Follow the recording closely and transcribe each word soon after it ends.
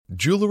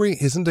Jewelry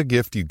isn't a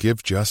gift you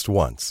give just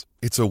once.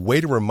 It's a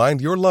way to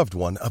remind your loved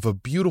one of a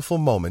beautiful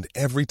moment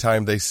every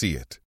time they see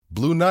it.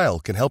 Blue Nile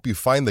can help you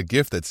find the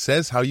gift that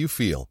says how you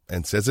feel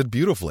and says it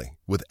beautifully,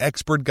 with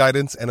expert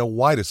guidance and a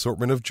wide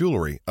assortment of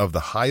jewelry of the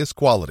highest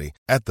quality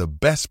at the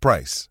best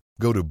price.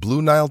 Go to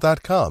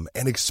BlueNile.com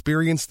and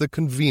experience the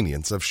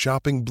convenience of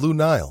shopping Blue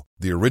Nile,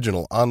 the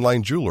original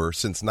online jeweler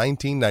since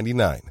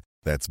 1999.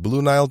 That's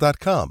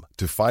BlueNile.com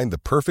to find the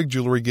perfect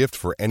jewelry gift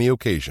for any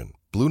occasion.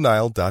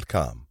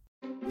 BlueNile.com.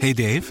 Hey,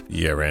 Dave.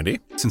 Yeah, Randy?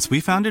 Since we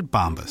founded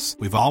Bombas,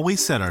 we've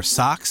always said our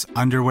socks,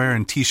 underwear,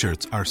 and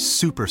T-shirts are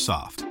super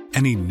soft.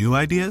 Any new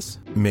ideas?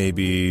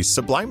 Maybe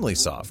sublimely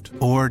soft.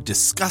 Or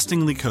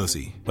disgustingly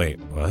cozy. Wait,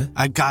 what?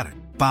 I got it.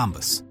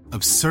 Bombas.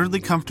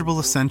 Absurdly comfortable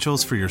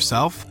essentials for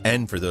yourself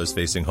and for those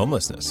facing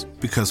homelessness.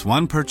 Because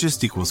one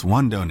purchased equals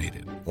one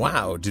donated.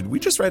 Wow, did we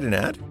just write an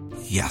ad?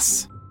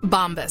 Yes.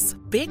 Bombas.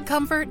 Big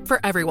comfort for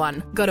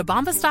everyone. Go to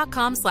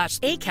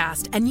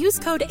bombas.com/ACAST and use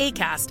code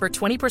ACAST for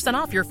 20%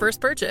 off your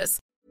first purchase.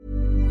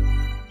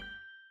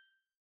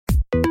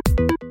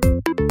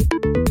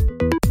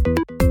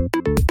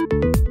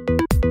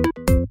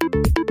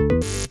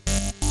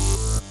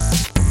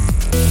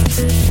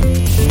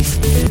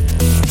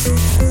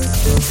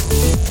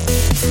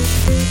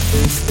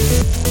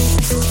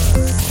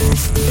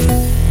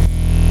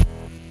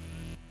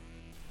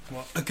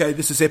 Okay,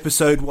 this is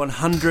episode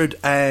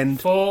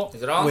 104.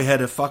 Is it on? We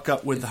had a fuck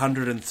up with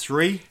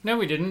 103. No,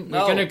 we didn't.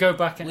 No. We're going to go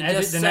back and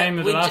edit the name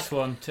of the last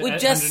one. We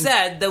just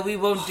said that we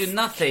won't do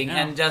nothing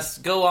and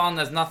just go on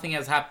as nothing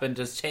has happened,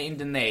 just change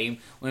the name.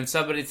 When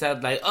somebody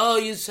said, like, oh,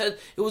 you said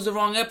it was the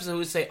wrong episode,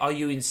 we say, are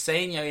you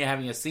insane? Are you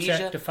having a seizure?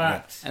 Check the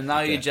facts. And now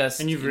you just...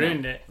 And you've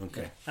ruined it.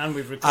 Okay. And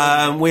we've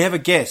recorded it. We have a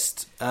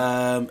guest,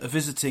 a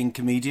visiting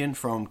comedian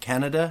from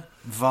Canada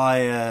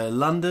via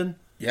London.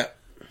 Yep.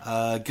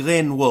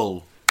 Glenn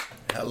Wool.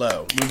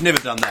 Hello. We've never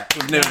done that.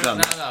 We've never done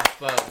that. No,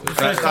 but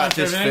That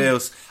just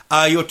feels...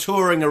 you're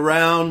touring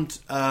around.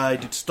 You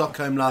did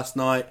Stockholm last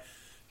night.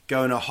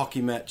 Going to a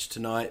hockey match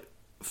tonight.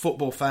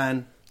 Football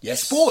fan.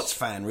 Yes. Sports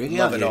fan, really.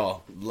 Love aren't it you?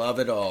 all. Love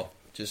it all.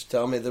 Just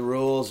tell me the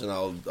rules and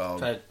I'll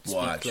try to speak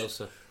watch.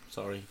 closer.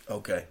 Sorry.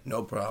 Okay,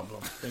 no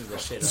problem. Bring the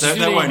shit So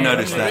they won't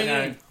notice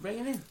that. Bring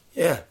it in.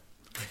 Yeah.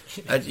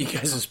 You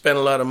guys have spent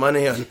a lot of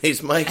money on these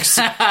mics.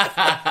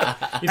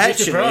 You'd be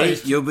Actually,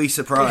 surprised. you'll be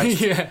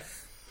surprised. Yeah.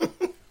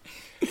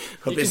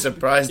 I'll be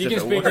surprised You if can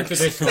it speak into works.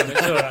 this one.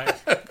 It's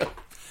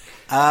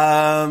all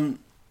right.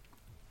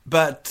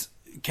 But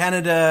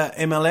Canada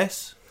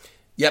MLS,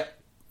 Yep.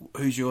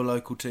 who's your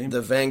local team?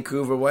 The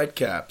Vancouver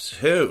Whitecaps,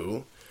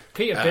 who...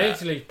 Peter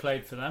Beardsley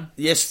played for them.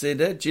 Yes, they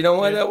did. Do you know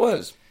why that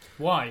was?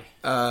 Why?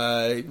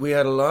 We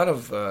had a lot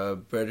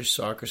of British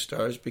soccer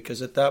stars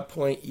because at that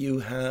point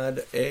you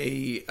had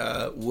a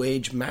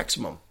wage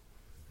maximum.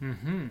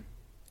 Mm-hmm.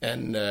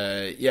 And,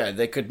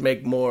 they could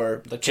make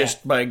more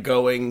just by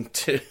going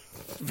to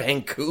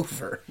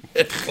Vancouver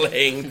and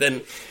playing than,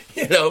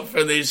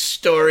 for these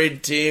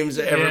storied teams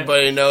that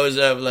everybody knows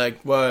of.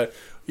 Like, what?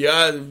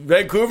 Yeah,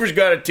 Vancouver's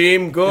got a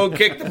team. Go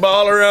kick the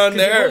ball around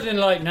there. It wasn't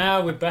like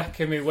now with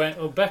Beckham,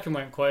 Beckham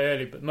went quite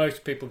early, but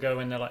most people go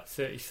when they're like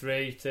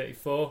 33,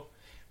 34.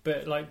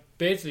 But like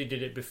Beardsley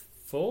did it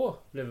before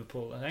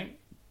Liverpool, I think.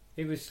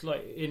 He was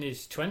like in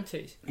his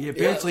 20s. Yeah,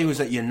 Beardsley was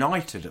at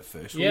United at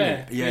first, wasn't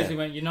Yeah, he? Beardsley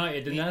went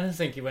United, and I don't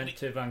think he went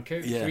to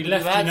Vancouver. Yeah. So he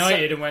left You've had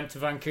United and went to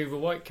Vancouver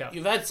Whitecaps.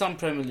 You've had some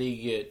Premier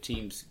League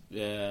teams,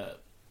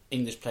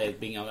 English players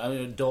being on. I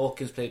mean,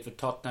 Dawkins played for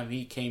Tottenham.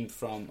 He came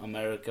from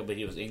America, but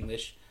he was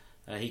English.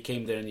 He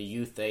came there in the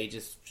youth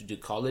ages to do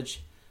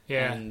college.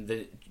 Yeah.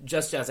 And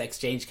just as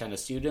exchange kind of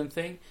student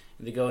thing.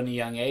 And they go in a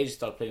young age,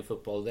 start playing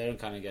football there and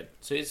kind of get...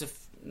 So it's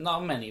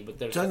not many, but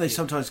there's... Don't they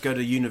sometimes go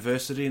to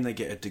university and they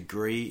get a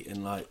degree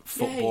in like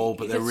football,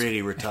 but they're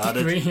really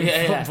retarded?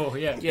 Football,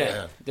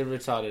 yeah, they're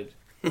retarded.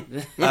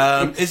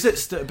 Is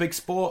it a big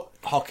sport?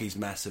 Hockey's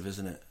massive,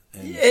 isn't it?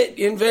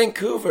 In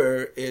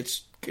Vancouver,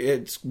 it's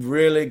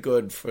really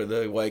good for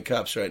the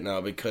Whitecaps right now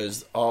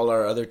because all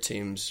our other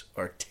teams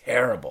are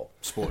terrible.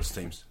 Sports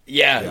teams.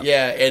 Yeah,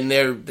 and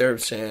they're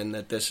saying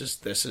that this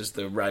is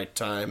the right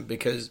time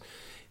because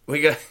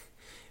we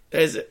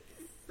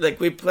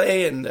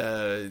play and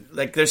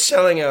they're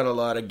selling out a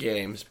lot of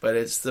games, but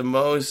it's the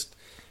most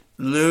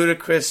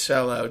ludicrous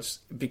sellouts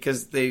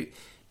because they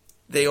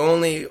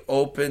only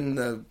open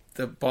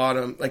the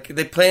bottom, like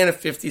they play in a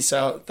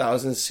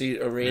 50,000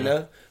 seat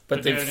arena.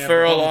 But they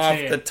furl off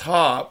the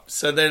top,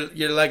 so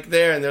you're like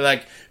there, and they're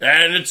like,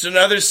 and it's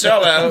another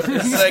sellout.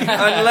 It's like,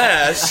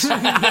 unless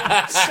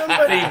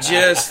somebody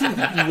just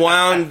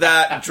wound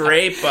that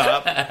drape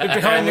up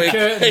behind the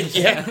curtains.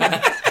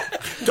 Yeah.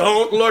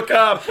 Don't look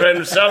up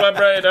and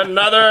celebrate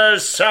another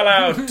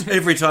sellout.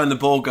 Every time the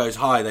ball goes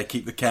high, they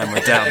keep the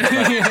camera down.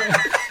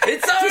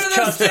 It's out of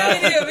the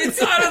stadium.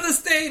 It's out of the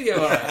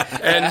stadium.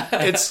 And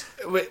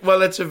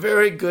it's a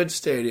very good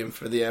stadium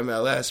for the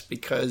MLS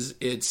because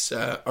it's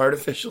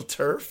artificial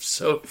turf,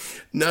 so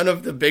none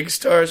of the big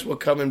stars will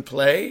come and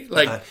play.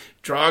 Like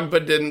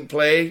Drogba didn't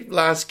play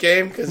last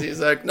game because he's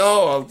like,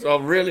 no, I'll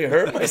really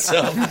hurt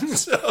myself.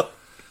 So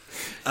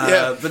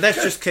But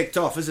that's just kicked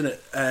off, isn't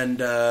it?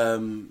 And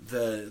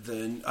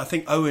I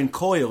think Owen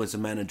Coyle is a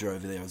manager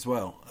over there as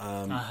well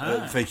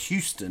for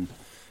Houston,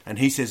 and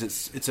he says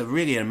it's a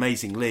really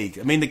amazing league.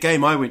 I mean, the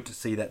game I went to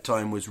see that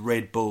time was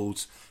Red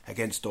Bulls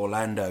against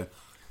Orlando,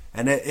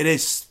 and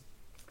it's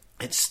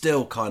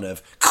still kind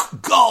of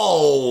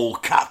goal,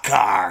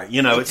 Kakar.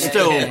 It's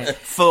still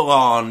full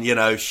on,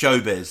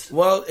 showbiz.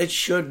 Well, it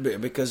should be,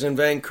 because in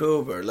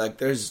Vancouver, like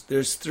there's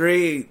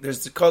three.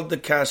 There's called the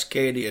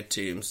Cascadia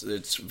teams.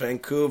 It's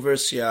Vancouver,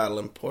 Seattle,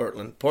 and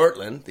Portland.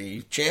 Portland,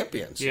 the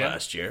champions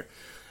last year.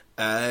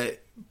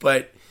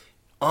 But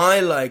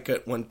I like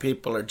it when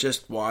people are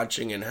just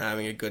watching and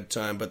having a good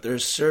time. But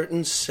there's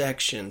certain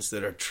sections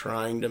that are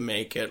trying to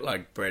make it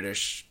like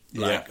British.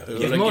 Like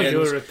hooligans, more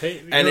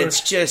European, and it's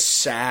just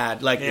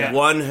sad. Like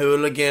one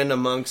hooligan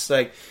amongst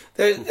and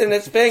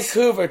it's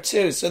Vancouver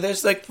too. So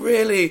there's like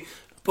really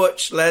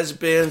butch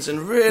lesbians and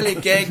really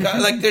gay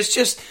guys. Like there's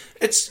just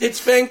it's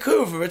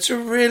Vancouver. It's a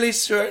really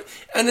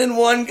and then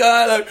one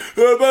guy like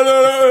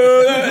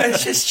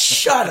it's just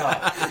shut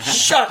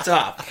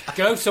up,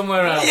 go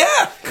somewhere else.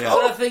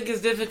 Well, I think it's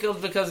difficult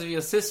because of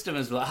your system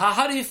as well.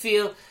 How do you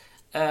feel?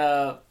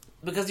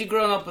 Because you've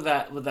grown up with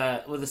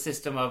a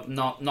system of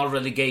not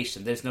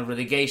relegation. There's no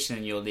relegation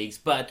in your leagues,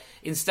 but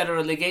instead of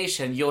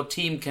relegation, your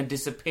team can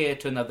disappear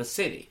to another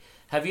city.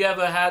 Have you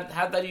ever had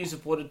that? You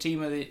support a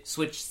team and they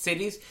switch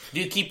cities? Do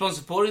you keep on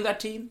supporting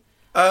that team?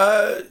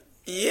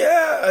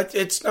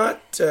 It's not.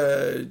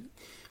 The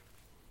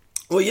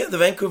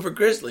Vancouver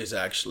Grizzlies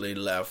actually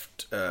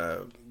left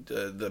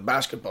the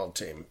basketball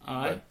team,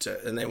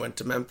 and they went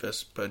to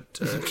Memphis. But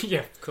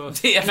yeah, of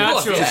course,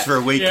 natural. Just for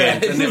a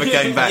weekend and never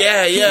came back.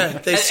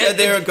 They said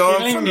they were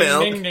going for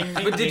milk.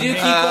 But did you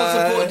keep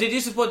on support? Did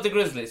you support the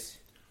Grizzlies?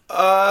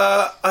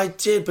 I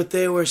did, but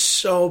they were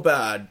so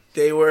bad.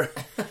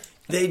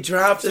 They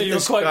drafted so you were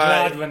this quite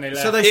guy. glad when they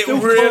left. So they It still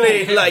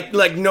really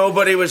like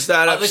nobody was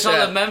that They upset.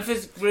 call the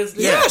Memphis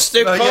Grizzlies. Yes,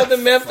 they're called the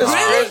Memphis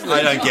Grizzlies.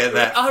 I don't get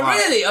that. Oh,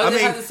 really? Oh, I they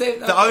mean, had the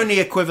same. the only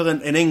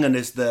equivalent in England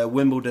is the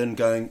Wimbledon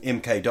going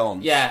MK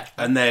Dons. Yeah.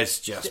 And there's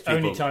just people...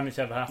 Only time it's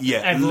ever happened.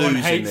 Yeah, Everyone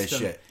losing hates their them.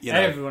 shit.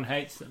 Everyone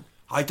hates them.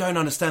 I don't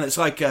understand. It's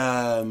like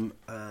the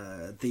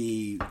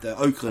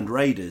Oakland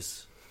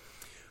Raiders.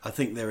 I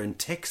think they're in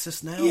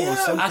Texas now or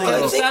something.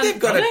 I think they've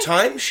got a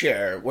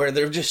timeshare where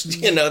they're just,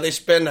 they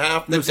spend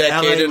half the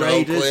decade in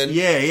Oakland.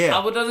 Yeah. I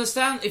would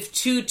understand if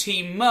two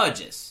team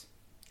merges.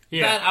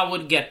 Yeah. That I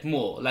would get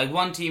more. Like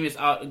one team is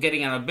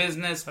getting out of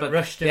business, but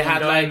Rushden they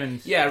had and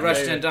Diamonds.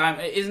 Rushden and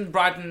Diamonds. Isn't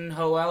Brighton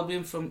Hove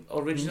Albion from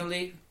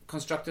originally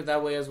constructed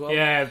that way as well?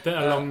 Yeah, but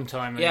a long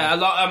time ago. Yeah, a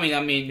lot. I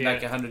mean,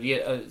 like 100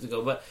 years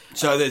ago. But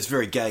So it's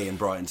very gay in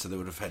Brighton, so they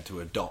would have had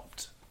to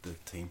adopt the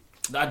team.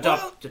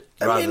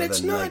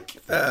 It's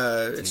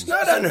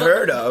not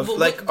unheard of.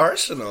 Like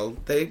Arsenal,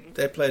 they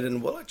played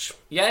in Woolwich.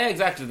 Yeah,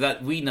 exactly.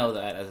 That we know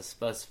that as a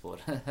Spurs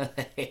supporter.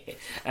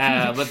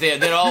 But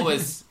they're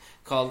always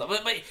called.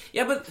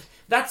 But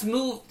that's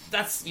move.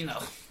 That's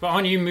But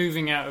aren't you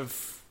moving out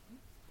of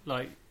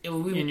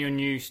in your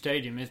new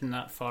stadium? Isn't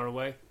that far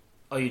away?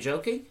 Are you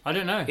joking? I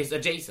don't know. It's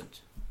adjacent.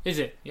 Is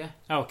it? Yeah.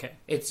 Oh, okay.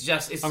 It's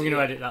just. I'm going to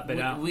edit that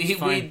bit out. We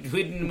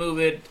didn't move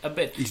it a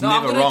bit. He's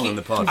never wrong in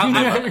the podcast.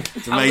 Never.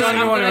 It's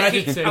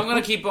amazing. I'm going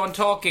to keep on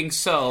talking,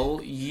 so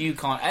you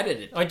can't edit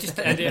it. I just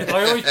edit.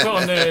 I always put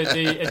on the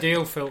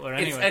Adil filter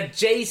anyway. It's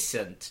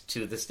adjacent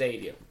to the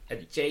stadium.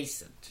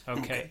 Adjacent.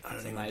 Okay.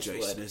 That's a nice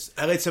word.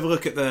 Let's have a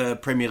look at the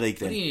Premier League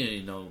then.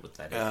 You know what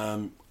that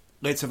is.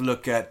 Let's have a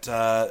look at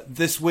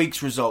this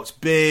week's results.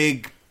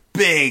 Big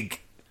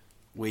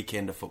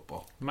weekend of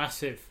football.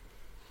 Massive.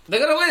 They're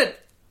going to win it.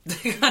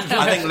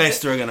 I think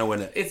Leicester are going to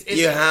win it.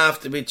 You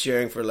have to be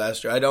cheering for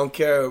Leicester. I don't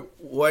care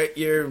what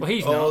you're. Well,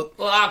 he's not.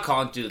 Well, I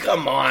can't do that.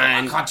 Come on.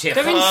 I can't cheer.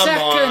 They're in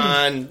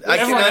second. I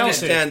can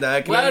understand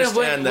that. We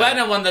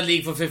haven't won the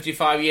league for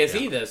 55 years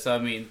either, so I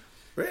mean...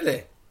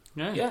 Really?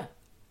 Yeah.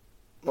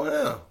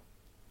 Wow.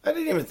 I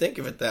didn't even think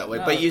of it that way.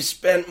 No. But you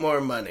spent more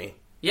money.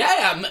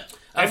 Yeah.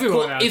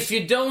 Everyone has. If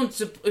you don't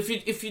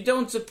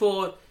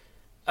support...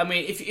 I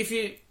mean, if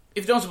you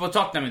don't support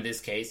Tottenham in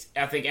this case,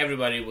 I think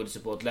everybody would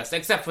support Leicester,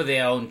 except for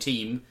their own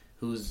team,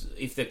 who's,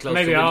 if they're close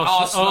maybe to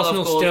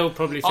Arsenal still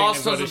probably think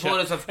Arsenal they've got a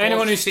supporters, shout. of course.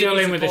 Anyone who's still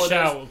City in with a supporters,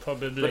 shout will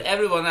probably. But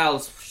everyone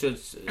else should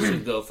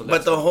go for Leicester.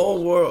 But the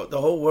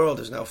whole world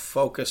is now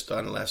focused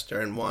on Leicester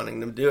and wanting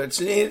them to do it.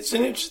 It's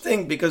an interesting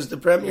thing because the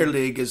Premier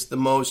League is the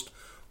most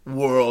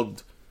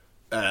world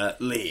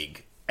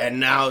league. And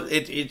now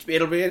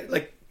it'll be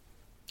like...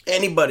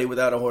 Anybody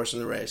without a horse in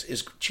the race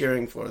is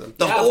cheering for them.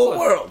 The whole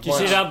world. Do you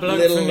see that bloke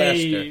from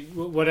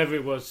whatever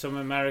it was, some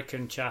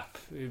American chap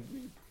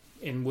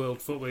in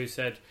world football who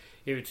said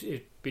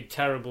it'd be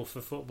terrible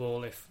for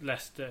football if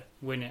Leicester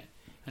win it.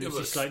 And it's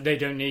just like they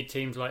don't need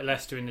teams like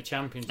Leicester in the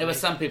Champions League. There were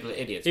some people are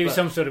idiots. He was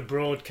some sort of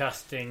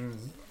broadcasting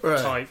Right.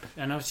 type,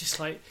 and I was just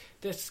like,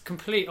 that's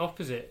complete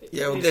opposite.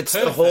 Yeah, It's it's the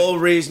perfect. whole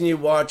reason you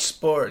watch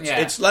sports. Yeah.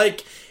 It's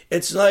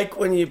like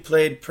when you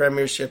played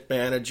Premiership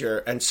Manager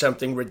and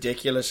something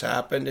ridiculous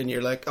happened, and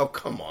you're like, "Oh,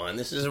 come on,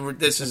 this is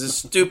a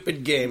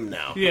stupid game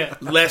now." Yeah.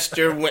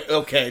 Leicester.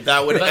 Okay,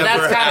 that would But ever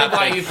that's kind happen. of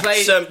why you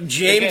play Some the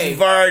James game.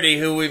 Vardy,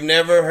 who we've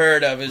never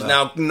heard of, is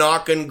now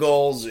knocking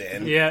goals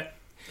in. Yeah.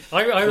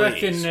 I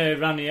reckon Please.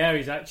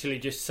 Ranieri's actually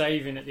just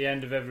saving at the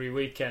end of every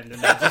weekend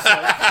and then just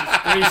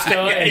like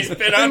restarting. Yeah, he's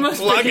been He must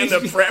be- unplugging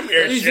the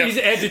Premiership. He's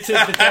edited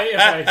the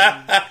database.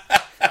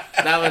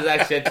 That was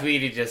actually a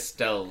tweet he just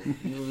stole.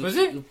 Was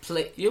it?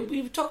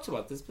 You've talked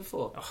about this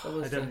before.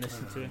 I don't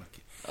listen to it.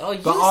 Oh, you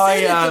But said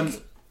I, it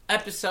in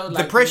episode.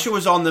 The pressure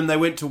was on them. They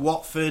went to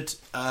Watford.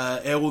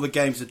 All the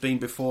games had been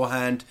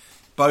beforehand.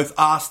 Both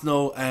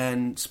Arsenal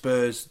and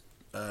Spurs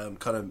Arsenal,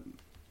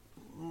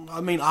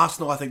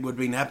 I think, would have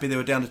been happy. They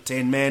were down to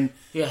 10 men.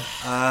 Yeah.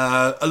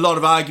 A lot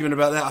of argument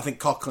about that. I think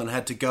Coughlin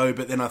had to go,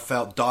 but then I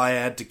felt Dyer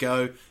had to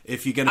go.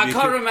 If you're going to I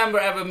can't remember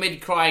ever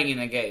mid-crying in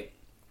a game.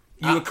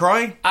 You were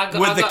crying?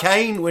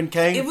 When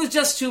Kane... It was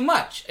just too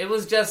much. It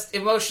was just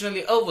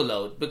emotionally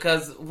overload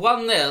because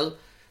 1-0,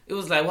 it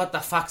was like, what the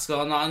fuck's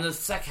going on? And the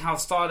second half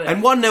started...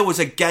 And 1-0 was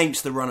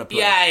against the run-up play.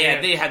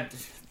 Yeah, they had...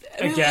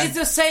 Again. It's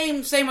the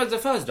same as the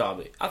first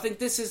derby. I think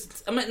this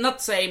is... I mean,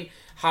 not same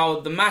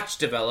how the match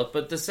developed,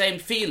 but the same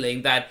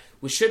feeling that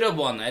we should have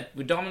won it.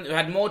 We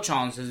had more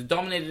chances. We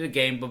dominated the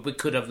game, but we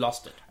could have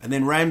lost it. And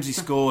then Ramsey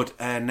scored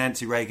and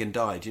Nancy Reagan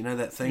died. You know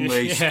that thing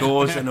where he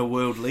scores and a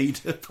world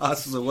leader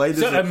passes away?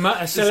 So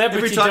a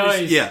celebrity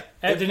dies. Yeah.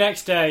 The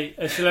next day,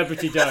 a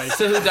celebrity dies.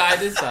 So who died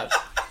this time?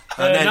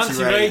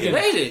 Nancy Reagan.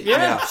 Really?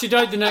 Yeah, she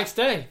died the next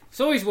day. It's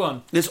always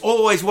one. There's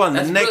always one.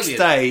 That's the next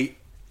brilliant.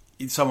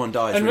 day, someone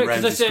dies And when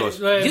because Ramsey scores.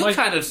 You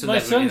kind of my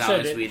celebrity son now said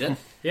in it. Sweden.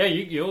 Yeah,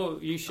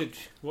 you should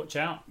watch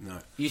out. No.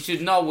 You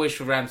should not wish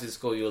for Ramsey to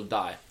score, you'll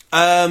die.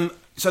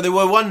 So they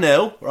were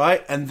 1-0,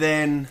 right? And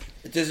then...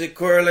 Does it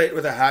correlate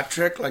with a hat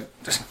trick? Like,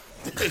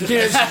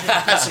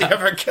 has he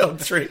ever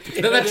killed 3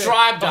 people? Then a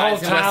tribe The whole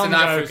dies in Western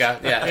town goes. Africa.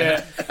 Yeah.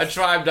 Yeah. A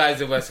tribe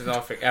dies in Western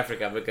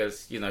Africa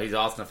because, he's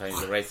Arsenal fan,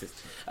 he's a racist.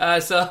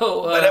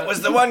 But it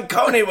was the one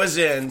Coney was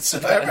in, so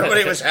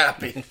everybody was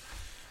happy.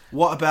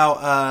 What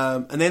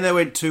about... and then they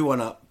went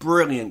 2-1 up.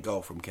 Brilliant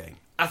goal from Kane.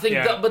 I think,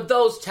 Yeah. but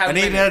those 10 And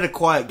he minutes... had a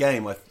quiet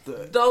game.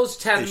 Those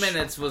 10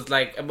 minutes was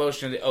like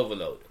emotionally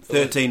overload.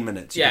 13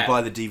 minutes. You Yeah. could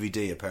buy the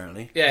DVD,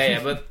 apparently.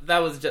 Yeah, but that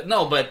was just...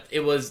 No, but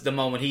it was the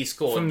moment he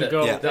scored. From the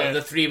goal,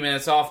 The 3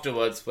 minutes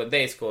afterwards when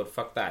they scored,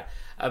 fuck that.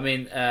 I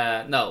mean,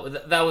 no,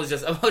 that was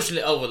just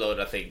emotionally overload,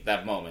 I think,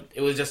 that moment.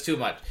 It was just too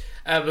much.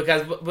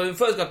 Because when we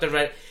first got the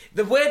red...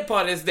 The weird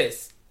part is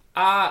this.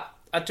 I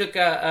took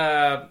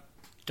a...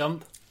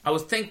 Dump. I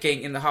was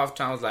thinking in the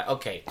halftime, I was like,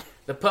 okay,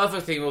 the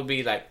perfect thing will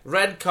be like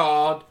red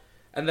card,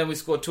 and then we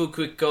score 2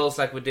 quick goals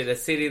like we did at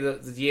City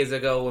years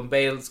ago when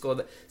Bale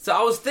scored. So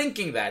I was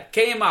thinking that,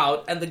 came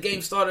out, and the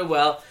game started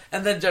well,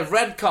 and then just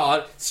red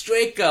card,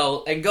 straight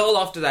goal, and goal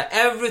after that.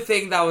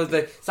 Everything that was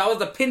so I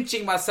was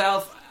pinching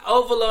myself,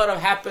 overload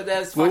of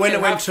happiness. Well, when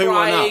it went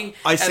 2-1 up,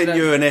 I sent then,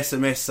 you an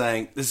SMS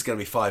saying, this is going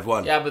to be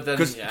 5-1. Yeah, but then...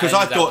 Because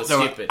I I thought was they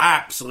were stupid.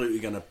 absolutely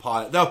going to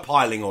pile... They were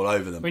piling all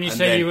over them. When you And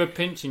say then- you were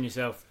pinching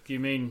yourself, do you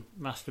mean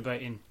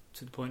masturbating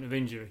to the point of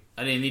injury?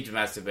 I didn't need to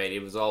masturbate.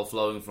 It was all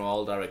flowing from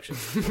all directions,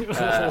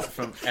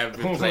 from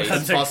every place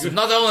That's a possible. good-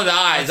 Not only the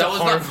eyes. that's a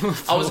horrible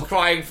I was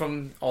crying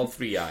from all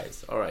 3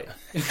 eyes. All right.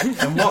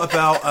 And what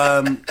about...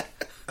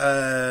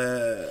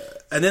 and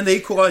then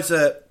the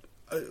equaliser...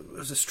 It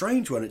was a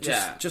strange one. It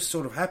just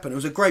sort of happened. It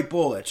was a great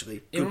ball,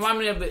 actually. It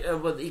reminded me a bit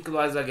of what the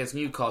equaliser against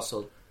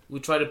Newcastle. We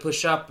tried to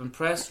push up and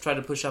press,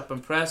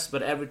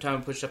 but every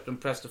time we pushed up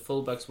and pressed, the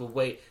fullbacks were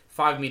way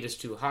 5 meters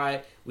too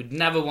high. We'd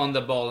never won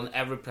the ball in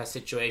every press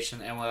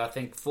situation, and I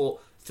think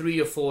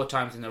 3 or 4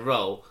 times in a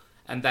row,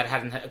 and that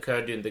hadn't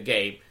occurred during the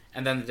game.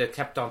 And then they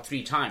kept on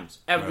 3 times.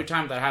 Every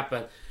time that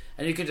happened,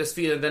 and you could just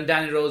feel it. Then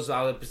Danny Rose was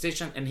out of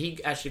position, and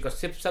he actually got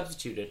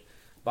substituted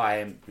by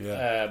him,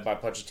 by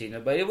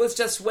Pochettino. But it was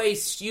just way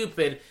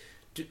stupid.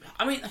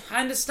 I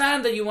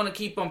understand that you want to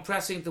keep on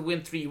pressing to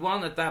win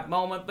 3-1 at that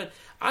moment, but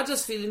I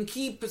just feel in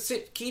key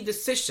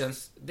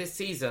decisions this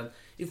season,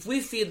 if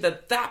we feel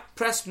that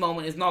press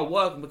moment is not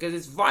working because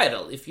it's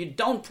vital, if you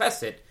don't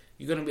press it,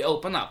 you're going to be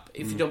open up.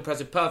 If you don't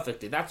press it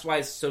perfectly, that's why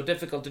it's so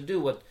difficult to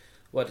do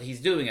what he's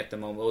doing at the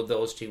moment, or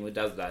those team who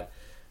does that,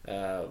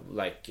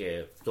 like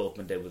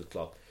Dortmund did with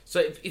Klopp.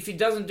 So if he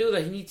doesn't do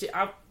that, he needs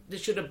to... They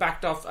should have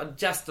backed off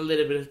just a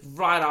little bit,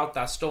 right out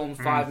that storm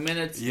 5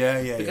 minutes.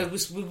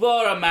 Because we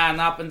were a man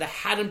up, and they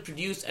hadn't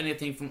produced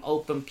anything from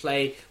open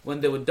play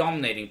when they were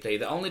dominating play.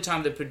 The only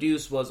time they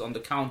produced was on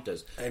the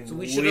counters. And so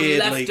we should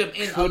have left them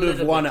in could a have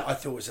little won bit. it. I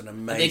thought it was an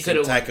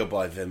amazing tackle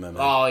by Wimmer, man.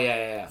 Oh,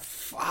 yeah.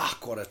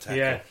 Fuck, what a tackle.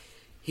 Yeah.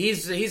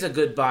 He's a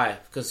good buy,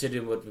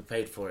 considering what we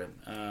paid for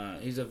him.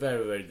 He's a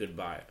very, very good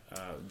buy.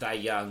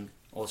 That young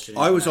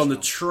Austrian I was on the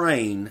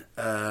international.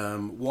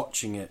 train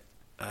watching it,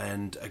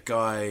 and a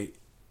guy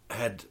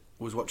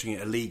was watching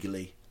it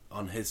illegally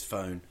on his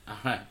phone.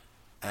 Uh-huh.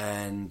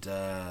 And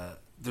there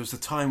was a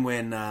time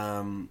when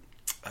the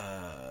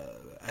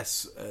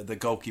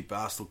goalkeeper,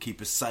 Arsenal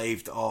keeper,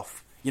 saved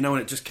off. You know,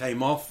 when it just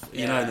came off.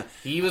 You know,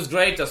 he was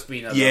great,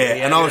 Ospina.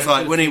 Yeah, and I was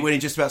like, when he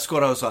just about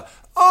scored, I was like,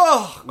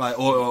 oh, like,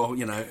 or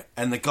you know,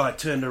 and the guy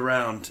turned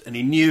around and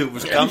he knew it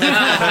was coming.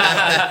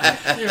 I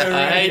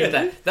hate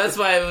that. That's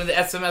why with the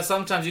SMS,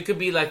 sometimes you could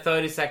be like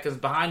 30 seconds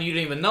behind. You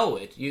don't even know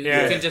it. You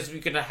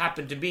could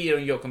happen to be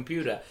on your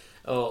computer,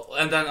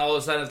 and then all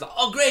of a sudden it's like,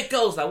 oh, great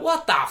goals! Like,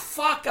 what the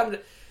fuck?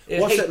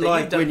 What's it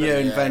like when you're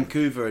in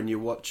Vancouver and you're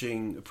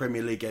watching a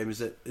Premier League game?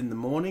 Is it in the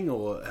morning,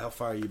 or how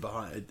far are you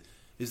behind?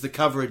 Is the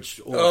coverage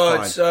all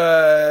fine? It's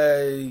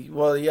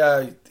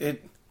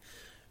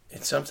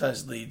it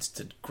sometimes leads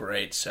to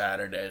great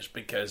Saturdays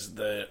because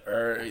the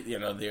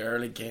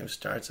early game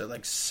starts at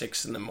like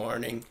 6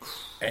 a.m,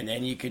 and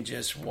then you can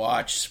just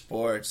watch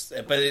sports.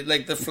 But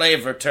the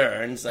flavor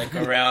turns like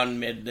around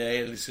midday.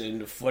 It's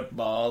into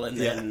football, and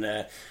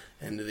then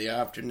into the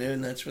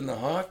afternoon. That's when the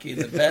hockey,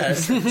 the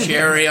best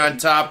cherry on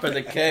top of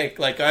the cake.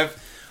 Like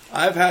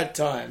I've had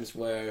times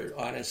where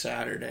on a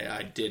Saturday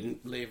I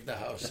didn't leave the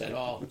house at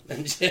all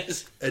and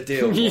just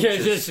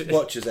Adil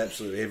watches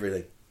absolutely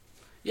everything.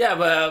 Yeah,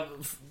 but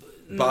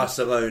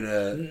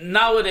Barcelona.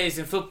 Nowadays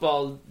in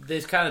football,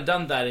 they've kind of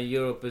done that in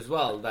Europe as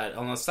well. That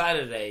on a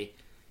Saturday,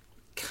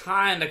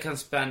 kind of can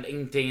spend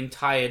the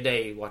entire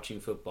day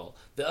watching football.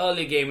 The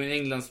early game in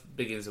England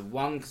begins at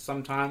 1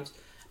 sometimes.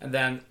 And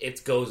then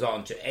it goes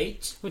on to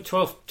 8. Well,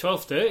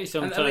 12:30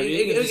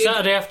 sometimes.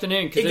 Saturday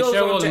afternoon, because they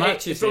show all the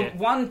matches from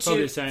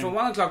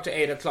 1 o'clock to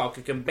 8 o'clock,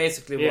 you can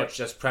basically watch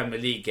just Premier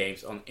League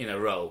games in a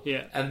row.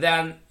 Yeah. And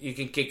then you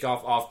can kick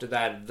off after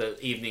that the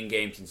evening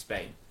games in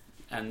Spain.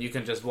 And you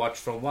can just watch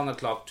from 1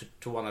 o'clock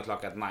to 1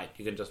 o'clock at night.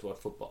 You can just watch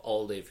football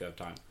all day if you have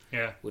time.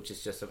 Yeah. Which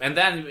is just... And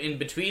then in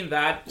between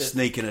that...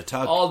 Sneaking a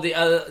tug. All the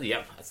other...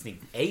 Yeah,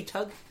 sneaking a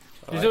tug.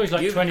 There's always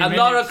like 20 minutes. A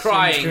lot of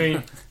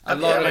crying. I've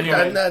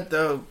done that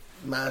though.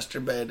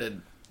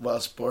 Masturbated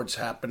while sports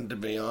happen to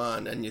be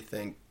on, and you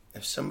think,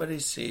 if somebody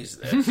sees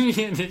this,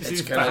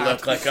 it's going to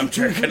look like I'm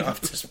jerking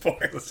off to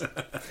sports.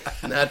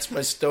 And that's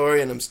my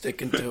story, and I'm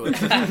sticking to it.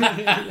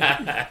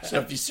 So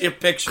if you see a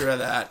picture of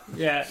that,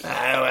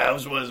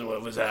 that wasn't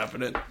what was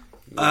happening.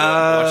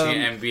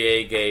 Watching an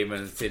NBA game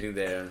and sitting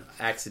there,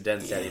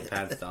 accidentally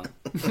pants down.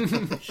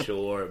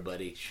 Sure,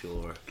 buddy,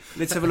 sure.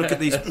 Let's have a look at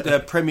these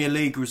Premier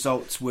League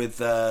results with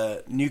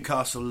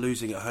Newcastle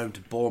losing at home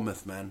to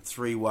Bournemouth, man.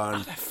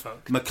 3-1.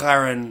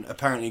 McLaren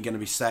apparently going to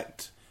be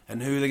sacked.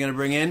 And who are they going to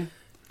bring in?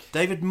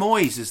 David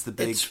Moyes is the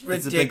big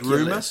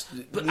rumour.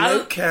 But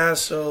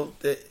Newcastle...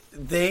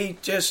 They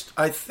just,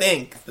 I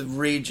think the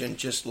region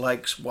just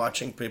likes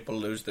watching people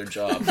lose their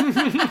job.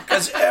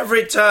 Because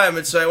every time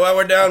it's like, well,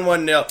 we're down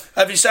 1-0.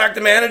 Have you sacked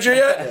the manager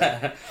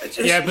yet? But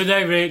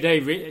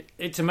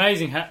it's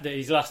amazing that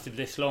he's lasted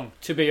this long,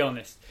 to be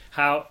honest.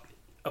 How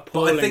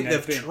appalling. But I think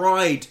they've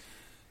tried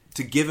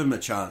to give him a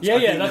chance.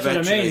 Yeah, that's what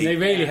I mean. They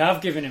really have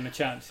given him a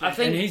chance. I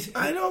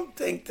don't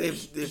think they've...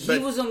 He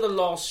was on the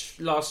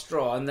last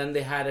straw, and then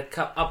they had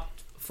a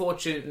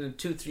fortunate in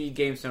 2-3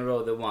 games in a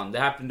row they won. They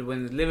happened to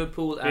win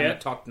Liverpool and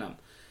Tottenham,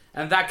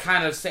 and that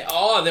kind of say,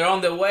 oh, they're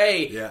on their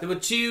way. There were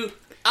 2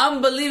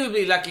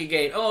 unbelievably lucky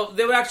games. Oh,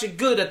 they were actually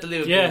good at the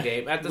Liverpool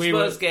game. At the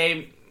Spurs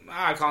game,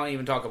 I can't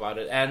even talk about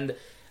it. And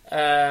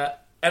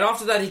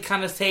after that, he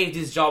kind of saved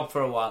his job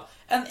for a while.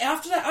 And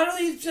after that, I don't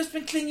think he's just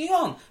been clinging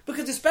on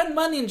because they spent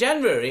money in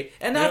January,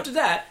 and after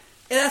that,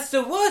 that's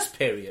the worst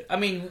period. I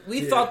mean,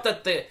 we thought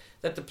that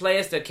the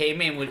players that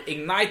came in would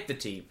ignite the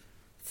team.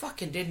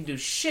 Fucking didn't do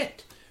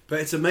shit. But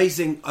it's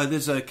amazing.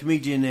 There's a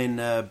comedian in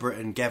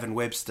Britain, Gavin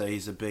Webster.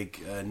 He's a big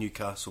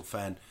Newcastle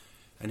fan,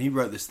 and he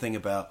wrote this thing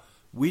about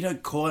we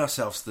don't call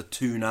ourselves the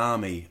Toon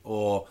Army,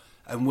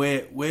 and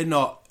we're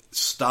not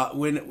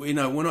we're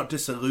not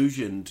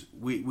disillusioned.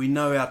 We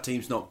know our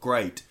team's not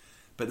great,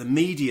 but the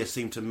media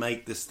seem to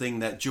make this thing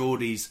that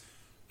Geordies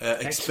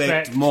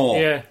expect more.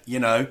 Yeah. You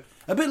know,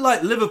 a bit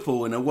like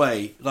Liverpool in a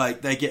way.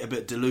 Like they get a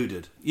bit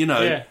deluded. You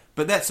know. Yeah.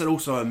 But that's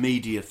also a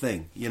media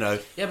thing, you know.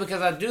 Yeah, because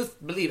I do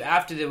believe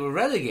after they were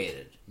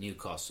relegated,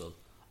 Newcastle,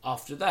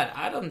 after that,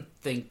 I don't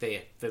think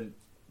they've been...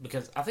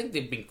 Because I think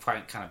they've been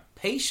quite kind of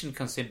patient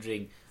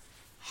considering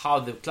how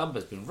the club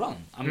has been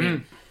run. I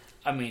mean...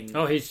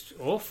 Oh, he's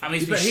awful. I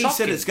mean, but he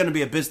said it's going to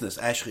be a business.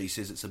 Ashley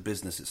says it's a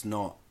business. It's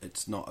not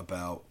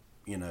about,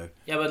 you know...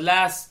 Yeah, but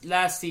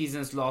last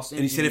season's loss...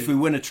 And he said if we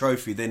win a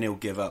trophy, then he'll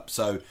give up.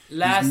 So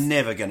he's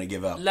never going to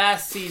give up.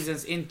 Last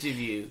season's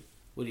interview...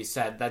 When he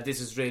said that this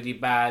is really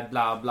bad,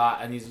 blah blah,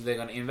 and they're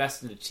going to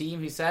invest in the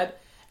team. He said,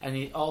 and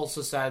he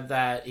also said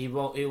that he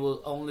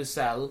will only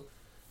sell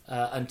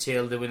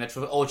until they win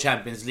or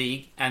Champions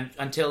League, and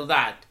until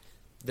that,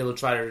 they will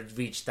try to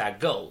reach that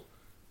goal.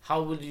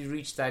 How will you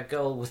reach that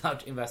goal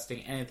without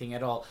investing anything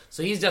at all?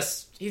 So he's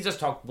just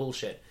talked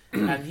bullshit,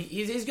 and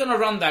he's going to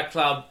run that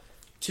club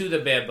to the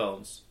bare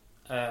bones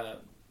as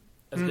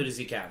good as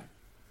he can,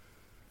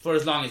 for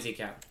as long as he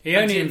can. He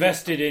only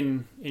invested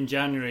in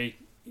January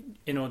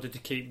in order to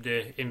keep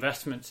the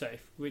investment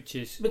safe, which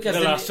is Because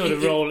the last sort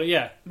of role.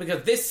 Yeah,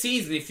 Because this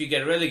season, if you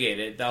get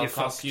relegated, that'll You're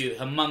cost fucked. you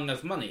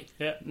humongous money.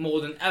 Yeah.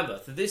 More than ever.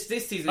 So this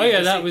season... oh yeah,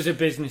 this that se- was a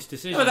business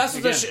decision. No, that's the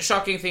again.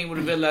 shocking thing with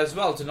Villa as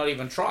well, to not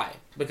even try.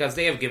 Because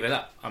they have given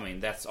up. I mean,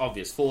 that's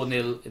obvious.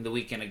 4-0 in the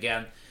weekend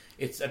again.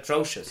 It's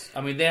atrocious. I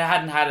mean, they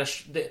hadn't had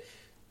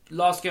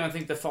last game, I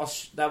think that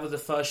was the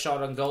first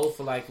shot on goal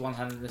for like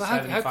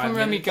 175 But how come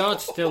Remy minutes.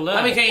 Gard's still there?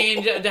 I mean,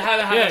 they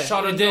haven't had Yeah, a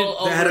shot on they- goal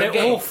They had over a a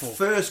game. awful.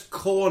 first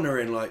corner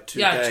in like 2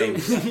 Yeah,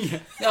 games.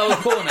 No,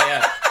 corner,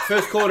 yeah.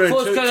 First corner in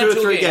First two corner or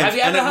two three games. Have games,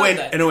 you and ever heard it went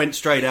that? and it went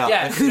straight out.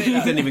 Yeah, straight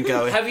up. Didn't even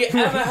go. Have you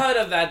ever heard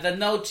of that? That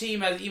no team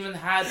has even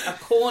had a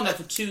corner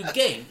for 2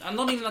 games, and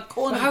not even a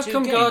corner But how for 2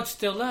 come games. Gard's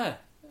still there?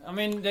 I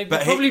mean, they'd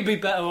But probably be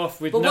better off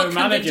with But no what can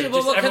they manager. do?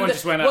 Well, Everyone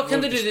just went out. What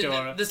can they and do?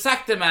 just They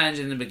sacked the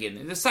manager in the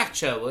beginning. They sacked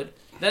Sherwood.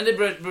 Then they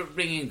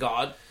bring in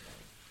God.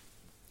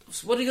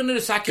 So what are you going to do?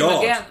 Sack him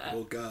God. again?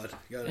 Oh God.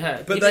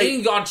 Yeah. But He they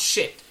bring God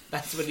shit.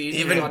 That's what he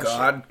Even God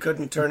God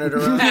couldn't turn it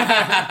around.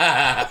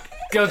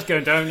 God's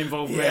going down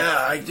involved me.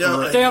 Yeah, I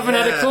don't. They haven't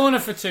had yeah. a corner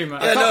for 2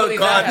 months. Yeah, no, Probably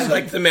God's that.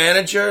 like the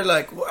manager.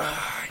 Like,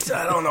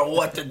 I don't know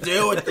what to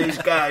do with these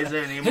guys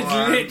anymore.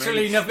 It's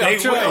literally man. nothing. They I'm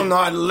trying. will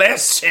not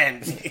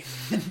listen.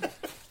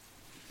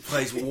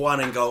 plays 1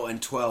 in goal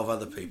and 12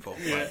 other people,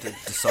 like the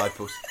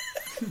disciples.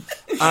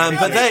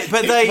 But they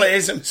He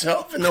plays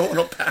himself and no one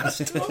will pass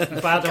to him.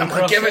 Bad on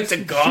Come on, give it crosses. to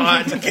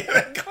God. Give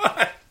it to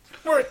God.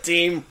 We're a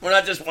team. We're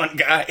not just one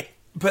guy.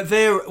 But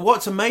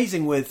what's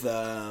amazing with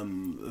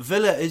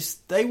Villa is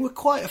they were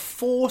quite a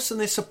force, and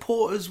their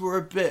supporters were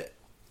a bit.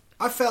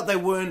 I felt they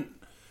weren't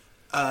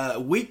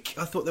weak.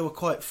 I thought they were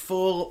quite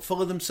full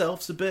of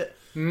themselves a bit.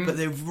 But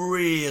they've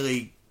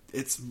really,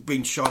 it's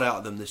been shot out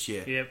of them this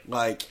year. Yep.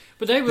 Like,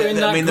 But they were in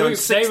that they're on group. They were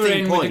 16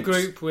 in with the points.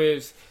 group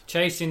with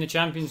chasing the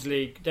Champions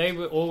League. They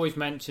were always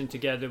mentioned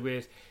together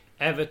with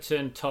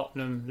Everton,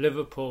 Tottenham,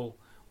 Liverpool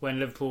when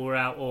Liverpool were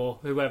out, or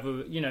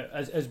whoever,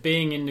 as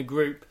being in the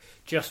group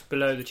just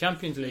below the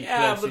Champions League.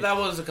 Yeah, places. but that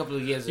was a couple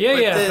of years ago. Yeah,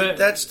 But yeah. they- but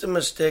that's the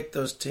mistake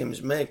those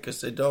teams make,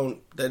 because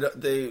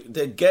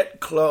they get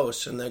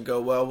close and they go,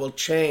 well, we'll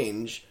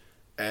change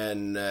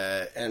and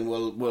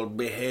we'll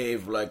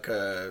behave like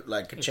a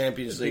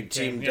Champions League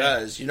team yeah.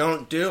 does. You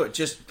don't do it.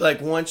 Just like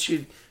once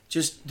you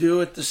just do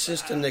it the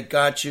system that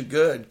got you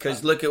good,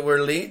 because look at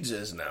where Leeds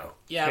is now.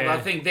 Yeah, but Yeah. I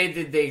think they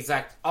did the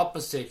exact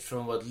opposite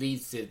from what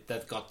Leeds did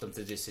that got them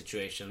to this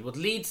situation. What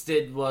Leeds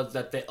did was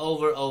that they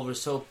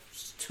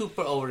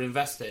super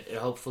over-invested, and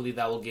hopefully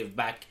that will give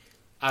back.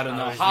 I don't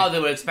know how they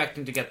were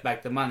expecting to get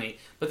back the money,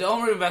 but they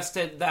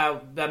over-invested,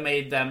 that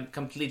made them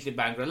completely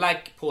bankrupt,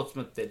 like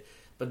Portsmouth did.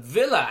 But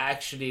Villa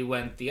actually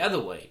went the other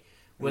way.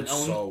 When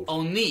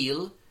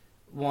O'Neill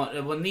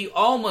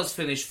almost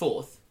finished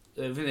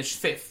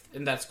finished 5th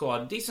in that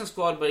squad. Decent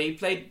squad, but he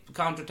played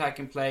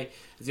counter-attacking play,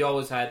 as he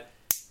always had.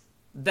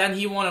 Then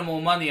he wanted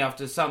more money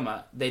after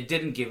summer. They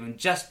didn't give him.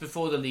 Just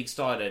before the league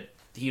started,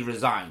 he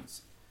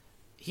resigns.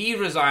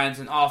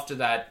 And after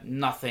that,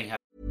 nothing happened.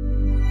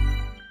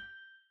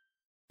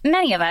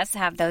 Many of us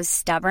have those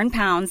stubborn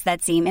pounds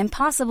that seem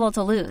impossible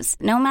to lose,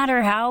 no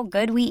matter how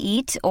good we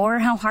eat or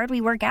how hard we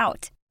work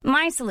out.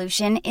 My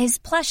solution is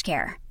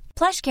PlushCare.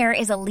 PlushCare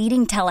is a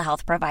leading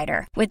telehealth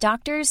provider with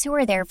doctors who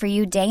are there for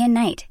you day and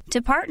night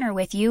to partner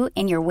with you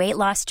in your weight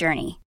loss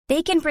journey.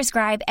 They can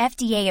prescribe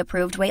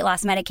FDA-approved weight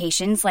loss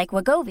medications like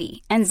Wegovy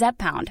and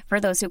Zepbound for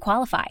those who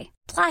qualify.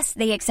 Plus,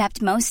 they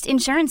accept most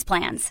insurance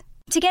plans.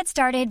 To get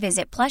started,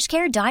 visit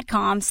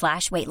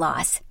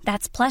plushcare.com/weightloss.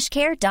 That's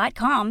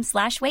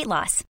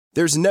plushcare.com/weightloss.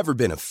 There's never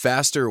been a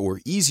faster or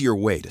easier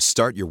way to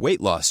start your weight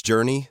loss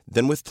journey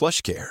than with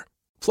PlushCare.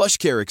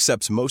 PlushCare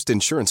accepts most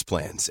insurance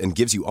plans and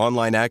gives you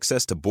online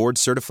access to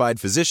board-certified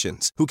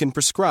physicians who can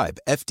prescribe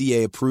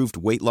FDA-approved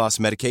weight loss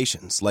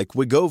medications like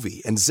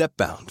Wegovy and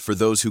Zepbound for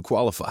those who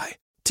qualify.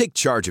 Take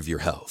charge of your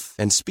health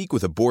and speak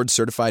with a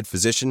board-certified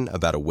physician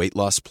about a weight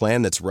loss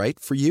plan that's right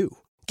for you.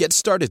 Get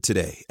started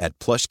today at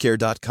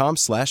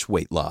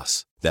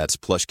plushcare.com/weightloss. That's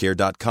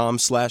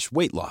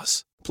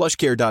plushcare.com/weightloss.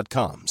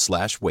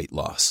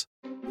 plushcare.com/weightloss.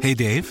 Hey,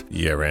 Dave.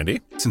 Yeah, Randy.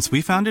 Since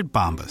we founded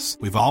Bombas,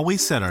 we've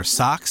always said our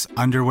socks,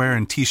 underwear,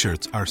 and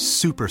T-shirts are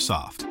super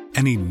soft.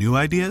 Any new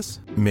ideas?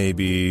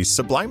 Maybe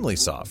sublimely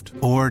soft.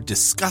 Or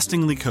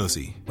disgustingly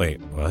cozy? Wait,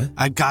 what?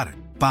 I got it.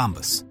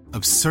 Bombas.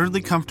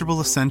 Absurdly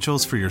comfortable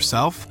essentials for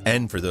yourself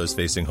And for those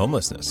facing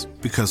homelessness.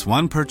 because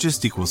one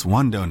purchased equals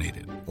one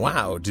donated.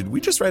 Wow, did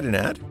we just write an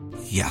ad?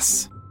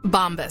 Yes.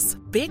 Bombas.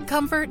 Big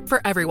comfort for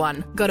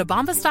everyone. Go to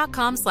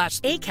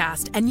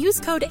bombas.com/ACAST and use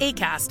code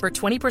ACAST for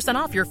 20%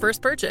 off your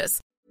first purchase.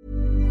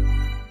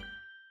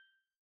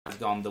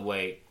 Gone the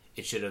way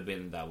it should have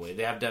been that way.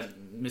 They have done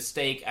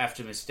mistake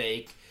after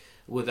mistake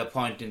with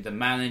appointing the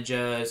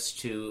managers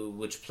to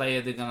which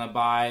player they're going to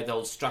buy. The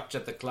whole structure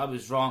at the club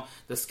is wrong.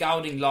 The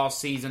scouting last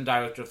season,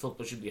 director of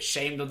football should be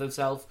ashamed of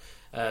themselves,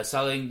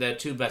 selling their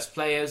 2 best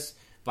players,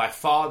 by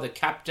far the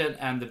captain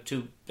and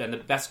the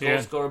best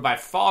goal scorer, by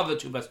far the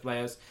 2 best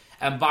players,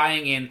 and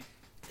buying in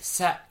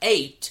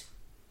 8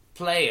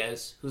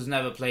 players who's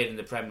never played in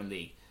the Premier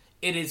League.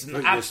 It is an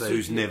Who's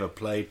absolute... never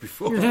played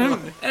before.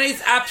 And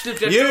it's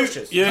absolutely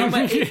atrocious. You.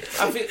 I feel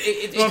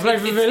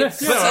It's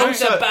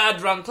such a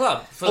bad run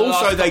club. For the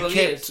Also, last they couple of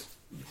kept... years.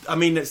 I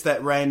mean, it's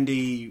that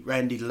Randy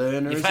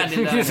Lerner, is Randy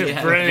it? Lerner, It's a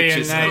yeah.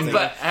 brilliant name.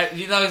 But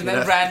you know his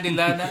name, Randy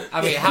Lerner?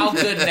 I mean, how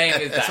good name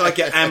is that? It's like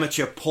an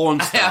amateur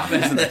porn star,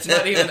 isn't It's it?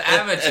 not even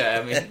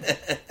amateur, I mean.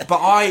 But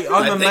I'm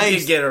I think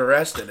amazed. you'd get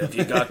arrested if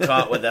you got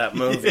caught with that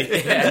movie.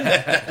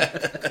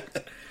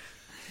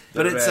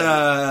 But it's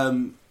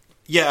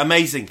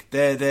amazing.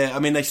 They're I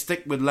mean, they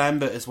stick with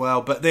Lambert as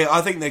well, but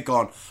I think they're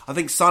gone. I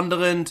think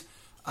Sunderland,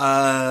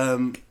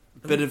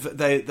 bit of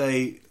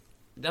they.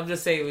 I'm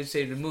just saying, we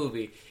say the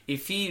movie.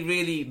 If he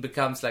really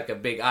becomes like a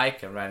big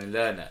icon, Randy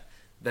Lerner,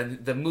 then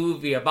the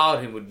movie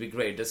about him would be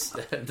great.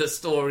 The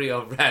story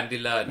of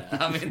Randy Lerner.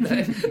 I mean,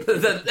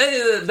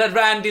 the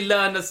Randy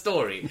Lerner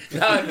story.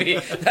 That'd be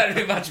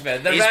much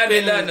better. The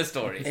Randy Lerner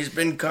story. He's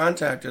been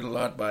contacted a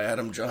lot by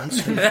Adam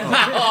Johnson. There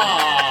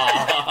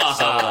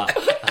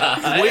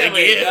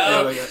we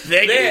go.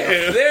 There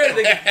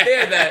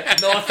the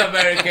North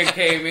American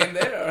came in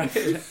there.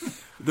 Right?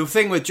 The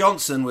thing with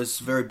Johnson was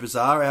very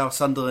bizarre. How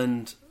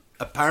Sunderland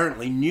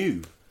apparently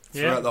knew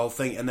throughout the whole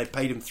thing, and they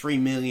paid him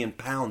 £3 million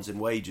in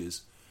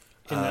wages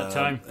in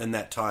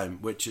that time,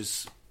 which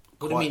is.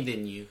 What do you mean they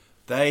knew?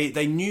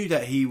 They knew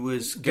that he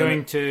was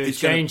going to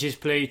change his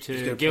plea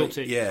to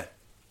guilty. Yeah.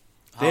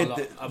 How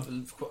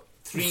long?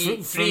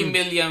 3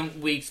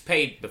 million weeks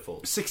paid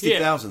before.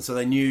 60,000, so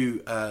they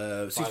knew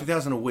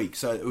 60,000 a week.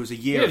 So it was a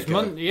year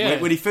ago.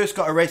 When he first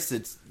got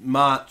arrested,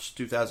 March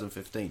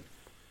 2015.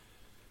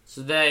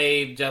 So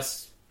they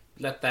just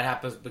let that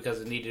happen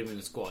because they needed him in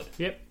the squad.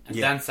 Yep. And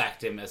then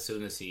sacked him as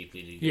soon as he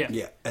pleaded guilty.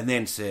 Yeah, and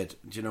then said,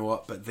 do you know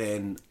what? But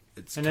then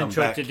it's and come then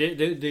tried back. to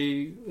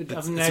do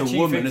It's a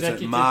woman,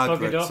 isn't it?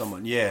 Margaret,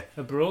 someone. Yeah.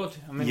 Abroad.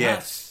 I mean,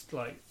 that's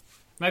like...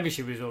 Maybe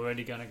she was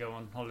already going to go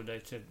on holiday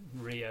to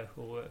Rio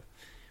or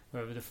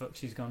wherever the fuck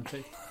she's gone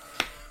to.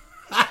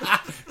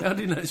 How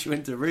do you know she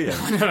went to Rio?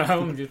 I don't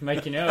know, I'm just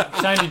making it up.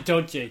 Sounded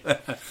dodgy.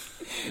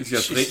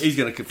 He's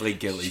going to plead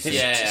guilty.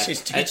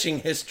 She's teaching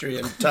history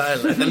in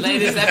Thailand. In the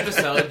latest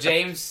episode,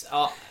 James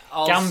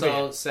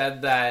also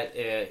said that...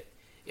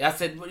 I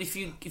said, well, if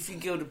you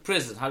go to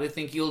prison, how do you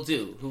think you'll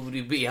do? Who would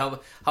you be? How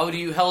would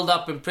you held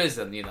up in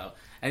prison, you know?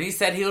 And he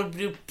said he'll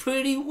do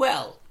pretty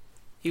well.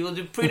 He will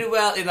do pretty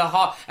well in the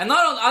hard... And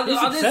I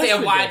didn't say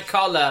a white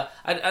collar.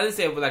 I didn't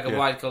say like a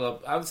white collar.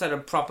 I said a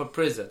proper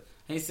prison.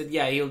 And he said,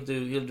 yeah, he'll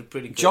do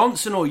pretty good.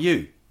 Johnson or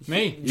you?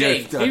 Me?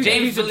 James.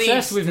 James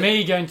obsessed with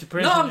me going to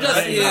prison. No, I'm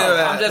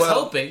just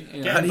hoping.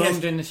 Getting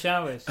bummed in the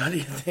showers. How do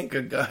you think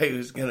a guy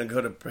who's going to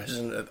go to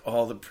prison, that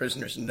all the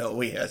prisoners know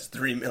he has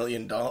 $3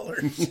 million?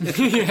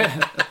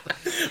 Yeah.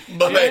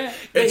 But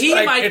he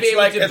might be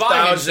able to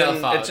buy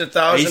himself out. It's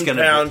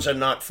 £1,000 and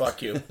not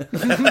fuck you. Like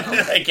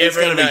It's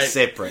every going to be night.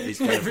 separate.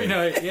 Every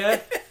night,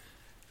 yeah.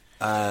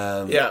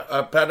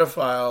 A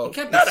pedophile,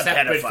 can't be not a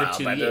separate for pedophile,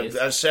 2 but years.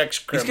 a sex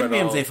He's criminal. going to be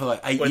in there for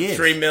like 8 with years.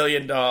 $3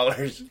 million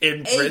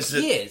in 8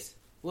 prison. years?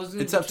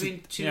 Wasn't It's it up to-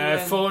 between 2 Yeah,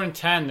 and... 4 and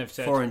 10, they've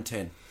said. 4 and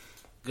 10.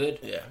 Good.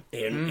 Yeah,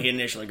 he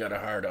initially got a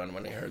hard on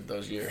when he heard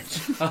those years.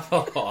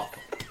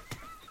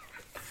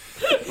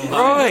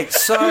 Right,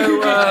 so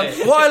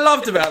what I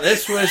loved about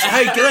this was,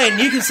 hey Glenn,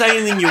 you can say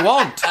anything you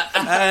want,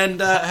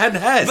 and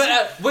has.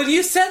 But when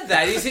you said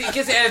that, you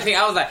can say anything.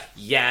 I was like,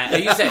 yeah.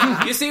 And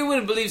you said you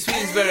wouldn't believe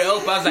Sweden's very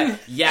open. I was like,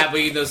 yeah, but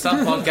you know,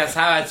 some podcasts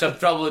have had some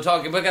trouble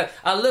talking. Because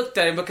I looked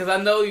at him because I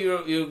know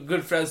you're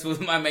good friends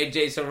with my mate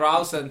Jason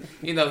Rouse, and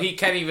you know he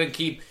can't even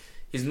keep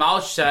his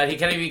mouth shut. He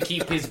can't even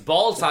keep his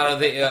balls out of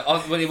the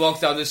when he walks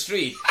down the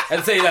street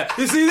and say that.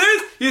 You see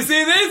this? You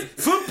see this?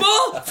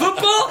 Football?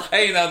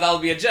 And you know that'll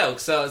be a joke.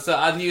 So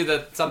I knew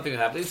that something would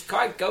happen. It's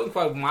going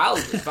quite mild,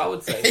 if I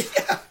would say.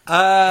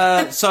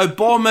 So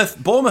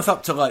Bournemouth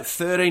up to like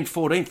 13th,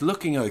 14th,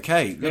 looking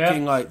okay,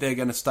 looking like they're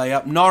going to stay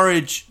up.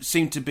 Norwich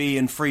seem to be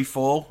in free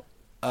fall.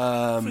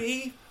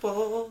 Free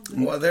fall.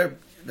 Well, they're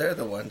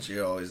the ones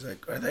you always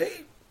like. Are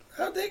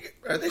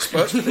they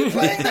supposed to be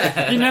playing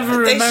that? You never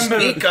remember.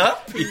 They sneak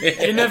up.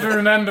 You never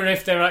remember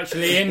if they're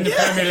actually in the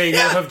Premier League or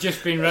have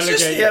just been It's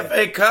relegated. just the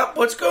FA Cup.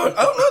 What's going?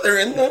 Oh no, they're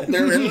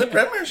in the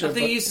Premiership. I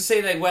think you used to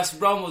say like West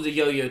Brom was a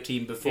yo-yo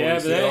team before. Yeah,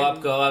 You but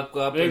see go up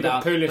they've and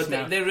down. got Pulis But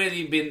now. they've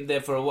really been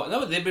there for a while.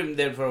 No, they've been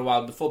there for a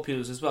while before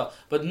Pulis as well.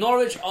 But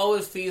Norwich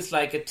always feels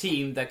like a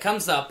team that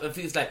comes up and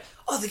feels like,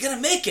 oh, they're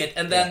gonna make it,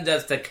 and then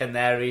just the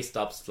canary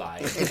stops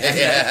flying.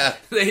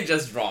 They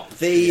just drop. That's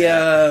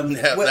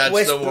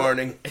the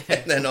warning.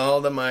 And then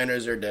all the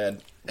miners are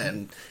dead,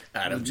 and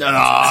Adam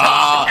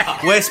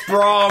Johnson. West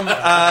Brom.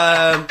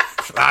 I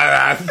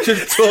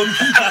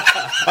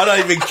don't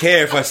even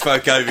care if I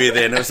spoke over you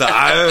then. It was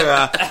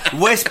like,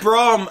 West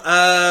Brom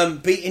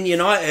beating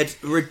United.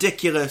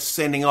 Ridiculous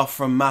sending off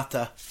from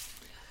Mata.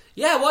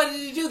 Yeah, why did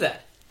he do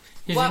that?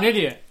 He's an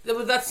idiot.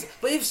 But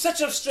it was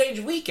such a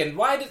strange weekend.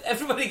 Why did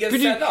everybody get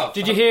sent off?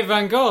 Did you hear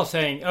Van Gaal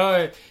saying,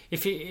 "Oh,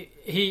 if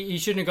he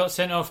shouldn't have got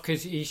sent off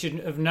because he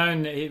shouldn't have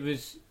known that it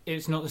was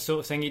it's not the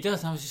sort of thing he does.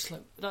 And I was just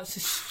like, that's the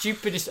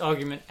stupidest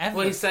argument ever.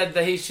 Well, he said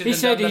that he should. He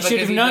said he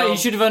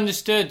should have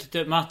understood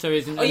that Mata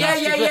isn't. Oh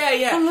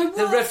yeah. I'm like,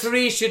 the what?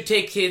 referee should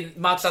take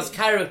Mata's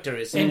character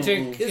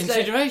into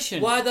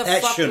consideration. Why the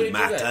That fuck would he shouldn't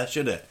do matter, that?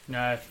 should it?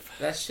 No.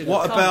 That should.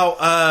 What about?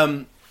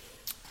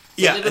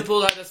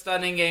 Liverpool had a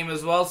stunning game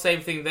as well.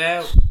 Same thing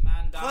there.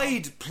 Man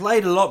down.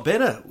 Played a lot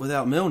better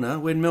without Milner.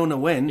 When Milner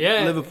went,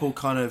 Yeah. Liverpool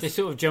kind of. They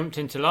sort of jumped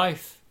into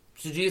life.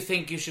 So do you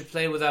think you should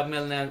play without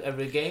Milner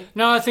every game?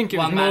 No, I think it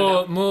One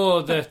was man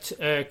more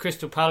that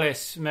Crystal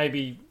Palace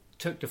maybe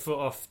took the foot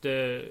off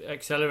the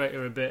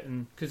accelerator a bit,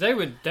 and because they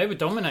were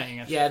dominating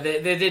us. Yeah,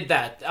 they did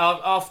that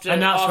after.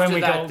 And that's after when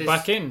we that, got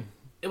back in.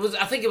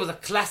 I think it was a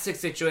classic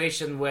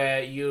situation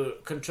where you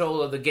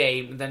control of the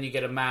game, and then you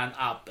get a man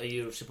up, and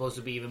you're supposed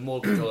to be even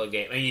more control of the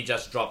game, and you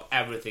just drop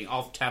everything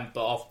off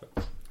tempo,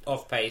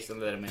 off pace,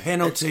 and let him in.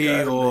 Penalty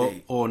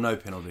or no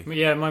penalty?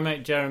 Yeah, my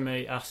mate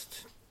Jeremy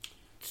asked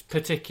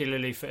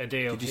particularly for a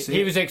deal. Did you see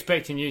he it? was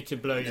expecting you to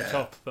blow your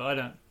top, but I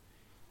don't.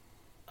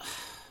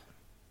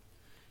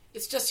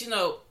 It's just,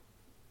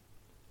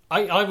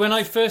 I when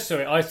I first saw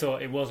it, I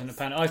thought it wasn't a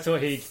penalty. I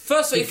thought he'd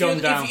gone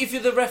down. If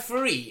you're the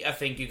referee, I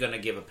think you're going to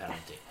give a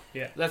penalty.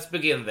 Yeah, let's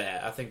begin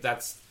there. I think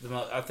that's the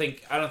most. I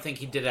don't think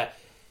he did that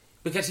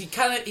because he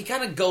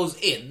kind of goes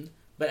in,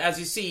 but as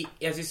you see,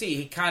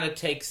 he kind of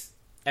takes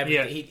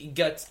everything. Yeah. He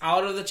gets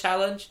out of the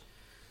challenge.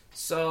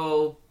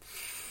 So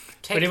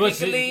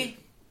technically,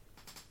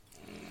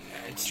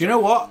 do you know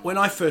what? When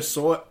I first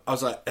saw it, I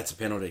was like, "That's a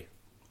penalty."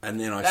 And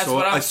then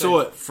I saw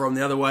it from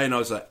the other way, and I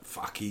was like,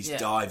 "Fuck, he's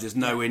dived. There's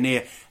nowhere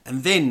near."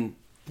 And then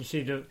you see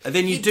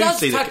he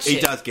does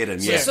get him.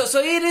 Yeah. So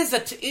it is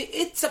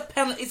it's a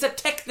penalty.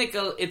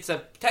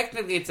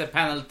 Technically a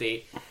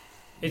penalty.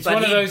 It's but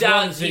one of those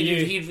ones that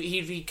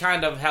he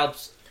kind of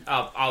helps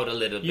out a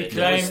little bit.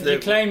 You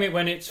claim it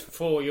when it's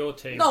for your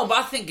team. No, but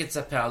I think it's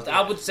a penalty.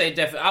 I would say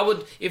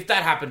definitely. If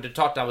that happened to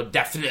Tottenham,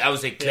 I would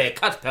say clear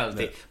cut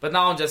penalty. Yeah. But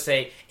now I'll just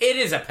say it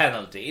is a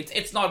penalty.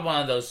 It's not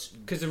one of those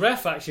because the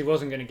ref actually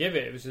wasn't going to give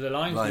it. It was the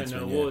linesman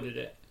who awarded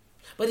it.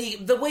 But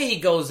the way he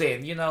goes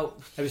in, it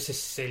was a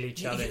silly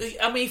challenge.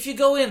 I mean, if you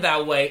go in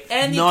that way,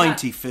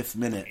 95th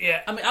minute.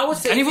 Yeah, I mean, I would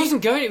say, and he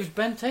wasn't going. It was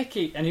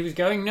Benteke, and he was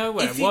going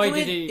nowhere. Why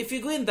did he? If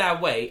you go in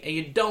that way and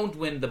you don't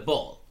win the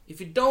ball,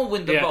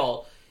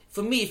 ball,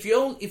 for me, if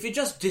you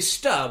just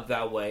disturb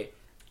that way,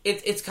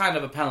 it's kind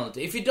of a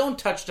penalty. If you don't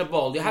touch the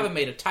ball, you haven't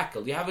made a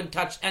tackle. You haven't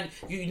touched, and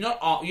you're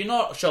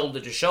not shoulder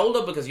to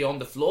shoulder because you're on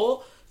the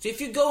floor. So if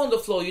you go on the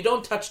floor, you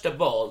don't touch the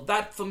ball.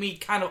 That for me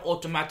kind of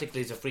automatically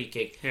is a free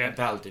kick and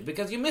penalty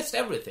because you missed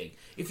everything.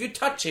 If you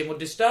touch him or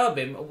disturb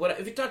him, or whatever,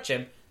 if you touch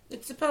him,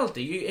 it's a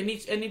penalty.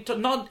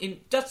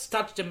 Just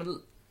touched him a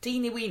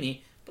teeny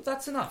weeny. But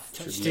that's enough.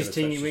 Touched his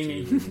teeny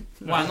weeny.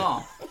 Why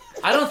not?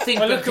 I don't think.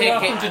 Well, look what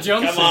happened to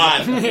Johnson. Come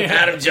on,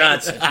 Adam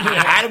Johnson.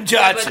 Adam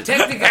Johnson. But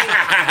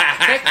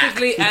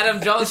technically,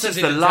 Adam Johnson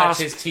didn't touch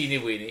his teeny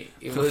weeny.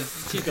 It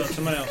was. He got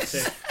someone else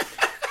too.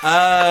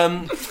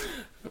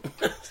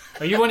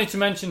 Oh, you wanted to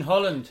mention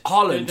Holland.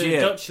 The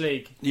Dutch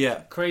league.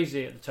 Yeah,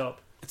 crazy at the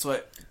top. It's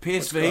like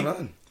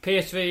PSV.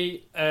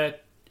 PSV,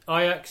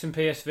 Ajax, and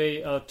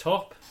PSV are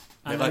top.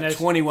 They're like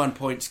 21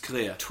 points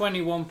clear.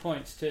 21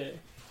 points too.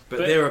 But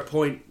they're a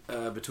point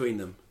between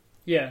them.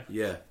 Yeah.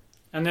 Yeah.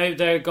 And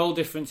their goal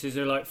differences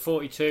are like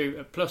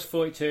 42, plus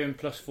 42 and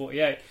plus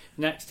 48.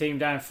 Next team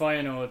down,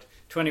 Feyenoord,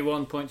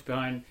 21 points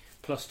behind,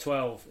 plus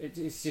 12.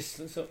 It's just...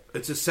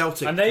 It's a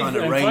Celtic kind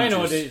of range. And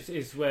Feyenoord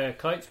is where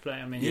Kite's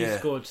playing. I mean, he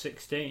scored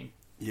 16.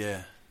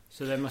 Yeah.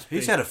 So there must be...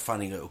 He's had a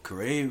funny little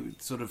career. He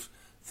sort of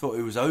thought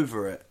he was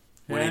over it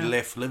when he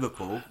left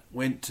Liverpool,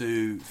 went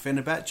to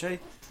Fenerbahce.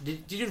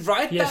 Did you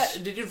write that?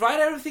 Did you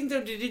write everything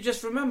there? Did you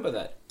just remember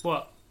that?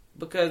 What?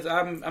 Because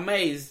I'm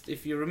amazed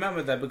if you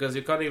remember that, because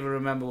you can't even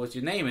remember what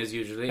your name is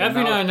usually.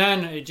 Every now and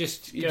then it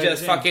just you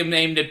just fucking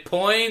named it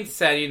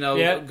points and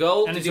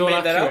goal. And Did you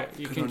make that up?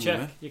 You can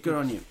check. Good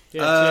on you.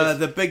 Yeah,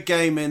 the big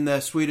game in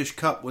the Swedish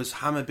Cup was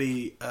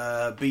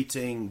Hammarby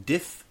beating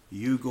DIF,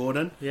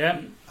 Gordon.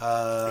 Yeah.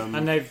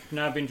 And they've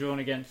now been drawn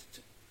against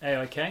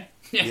AIK.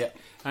 Yeah.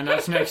 And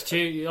that's next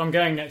Tuesday. I'm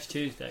going next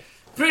Tuesday.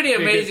 Pretty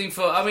amazing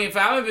for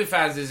Hammarby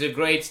fans. Is a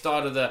great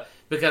start of the.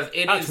 Because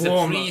it is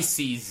a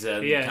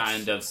pre-season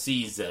kind of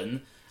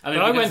season.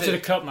 I went to the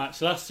cup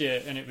match last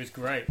year and it was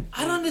great.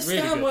 I don't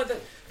understand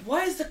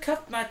why is the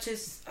cup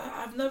matches.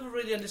 I've never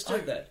really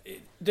understood that.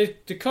 The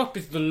cup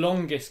is the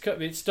longest cup.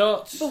 It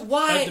starts. But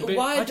why?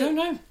 I don't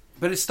know.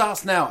 But it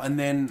starts now and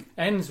then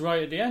ends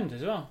right at the end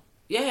as well.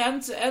 Yeah,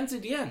 ends at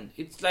the end.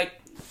 It's like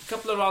a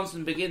couple of rounds in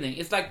the beginning.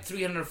 It's like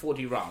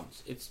 340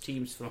 rounds. It's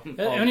teams from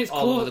it's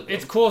all over the globe.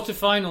 It's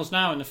quarterfinals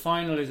now, and the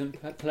final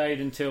isn't played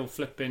until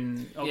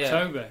flipping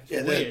October.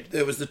 It's weird.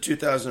 There was the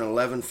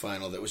 2011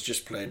 final that was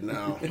just played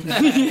now.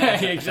 Yeah,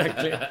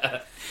 exactly.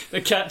 They're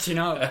catching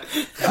up.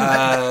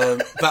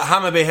 But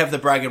Hammarby have the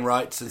bragging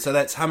rights, and so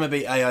that's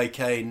Hammarby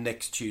AIK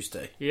next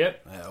Tuesday.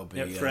 Yep. That'll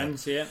be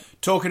friends. Yeah.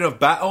 Talking of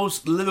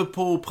battles,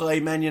 Liverpool play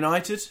Man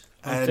United.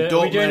 And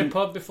are we doing a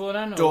pod before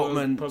then?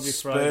 Dortmund, probably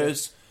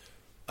Spurs.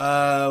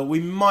 We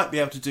might be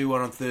able to do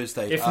one on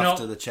Thursday If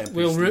after not, the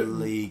Champions we'll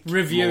League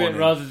review morning. it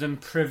rather than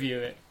preview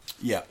it.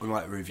 Yeah, we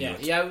might review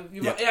it.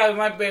 We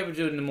might be able to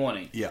do it in the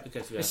morning. Yeah.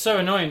 Because It's so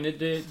annoying that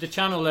the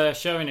channel they're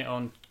showing it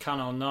on,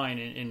 Canal 9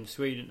 in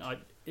Sweden,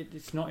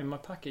 it's not in my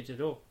package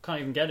at all.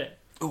 Can't even get it.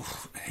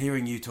 Oof,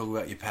 hearing you talk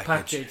about your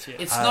package. Yeah.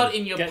 It's not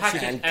in your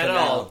packet at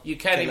all. You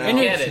can't even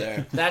get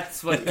it.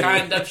 That's what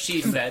kind of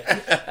she said.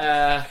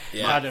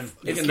 Adam.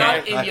 It's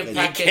not in your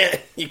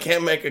packet. You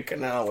can't make a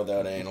canal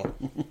without anal.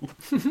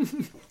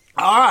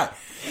 All right.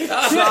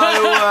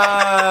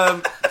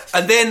 So,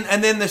 and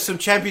then there's some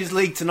Champions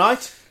League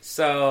tonight.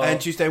 And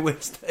Tuesday,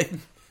 Wednesday.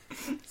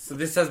 So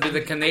this has been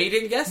the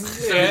Canadian guest.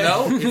 So you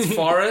know, it's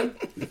foreign.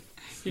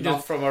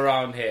 Not from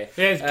around here.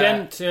 Yeah, it's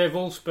Ghent,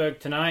 Wolfsburg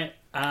tonight.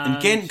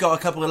 And Ghent got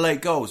a couple of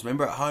late goals.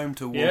 Remember, at home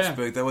to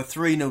Wolfsburg, they were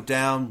 3-0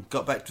 down,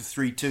 got back to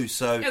 3-2.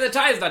 So the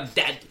tie's not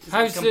dead.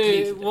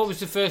 What was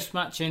the first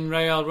match in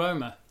Real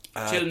Roma?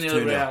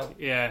 2-0 Real.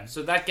 Yeah.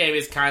 So that game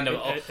is kind of...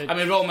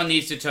 Roma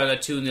needs to turn a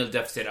 2-0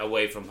 deficit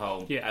away from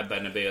home at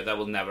Bernabeu. That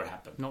will never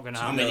happen. Not going to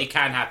happen. I mean, it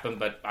can happen,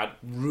 but I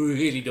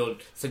really don't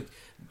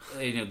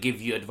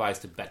give you advice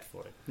to bet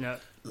for it. No.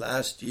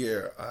 Last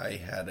year, I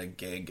had a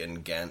gig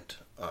in Ghent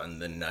on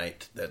the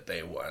night that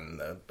they won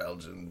the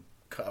Belgian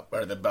Cup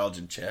or the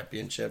Belgian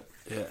Championship.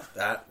 Yeah,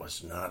 that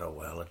was not a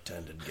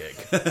well-attended gig.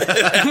 And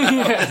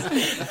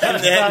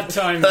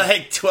then,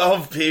 like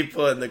 12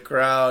 people in the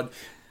crowd.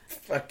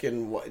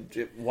 Fucking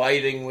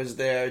Whiting was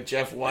there.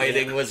 Jeff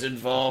Whiting was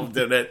involved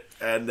in it,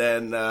 and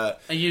then and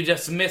you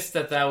just missed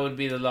that would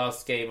be the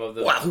last game of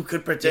the. Well, who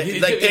could predict?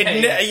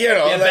 Belgian League. You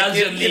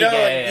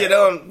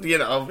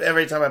know.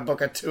 Every time I book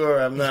a tour,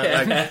 I'm not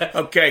like,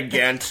 okay,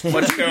 Ghent,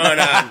 what's going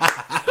on?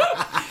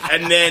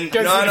 And then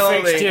not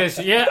only,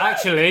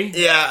 actually,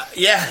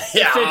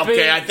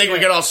 okay, I think we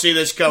can all see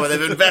this coming.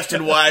 They've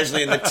invested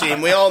wisely in the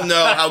team. We all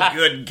know how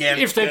good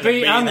Ghent. If they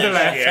beat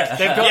Anderlecht,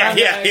 they've got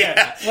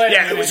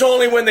It was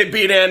only when they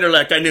beat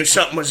Anderlecht I knew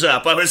something was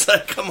up. I was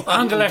like, come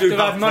on, Anderlecht will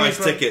have money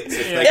for tickets.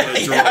 If they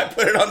get a draw. I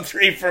put it on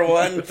 3 for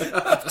 1.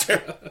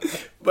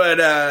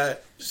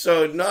 But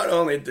so not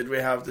only did we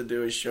have to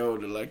do a show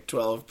to like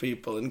 12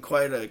 people in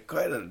quite a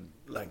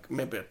like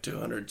maybe a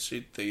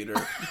 200-seat theater.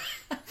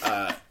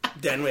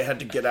 Then we had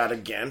to get out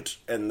of Ghent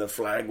and the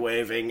flag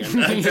waving, and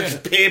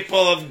the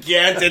people of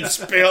Ghent had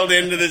spilled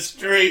into the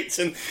streets,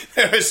 and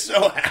they were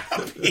so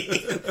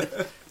happy.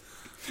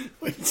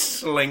 We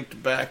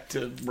slinked back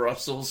to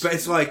Brussels. But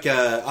it's like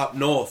up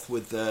north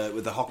with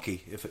the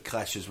hockey. If it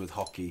clashes with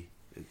hockey,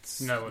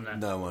 it's no one.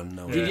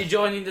 Did you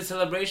join in the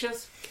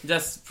celebrations?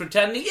 Just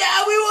pretending,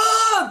 yeah, we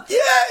won.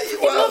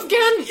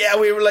 Yeah,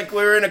 we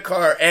were in a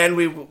car, and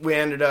we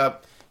ended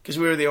up. Because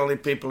we were the only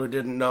people who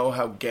didn't know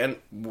how Ghent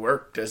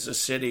worked as a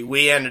city.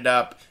 We ended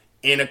up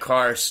in a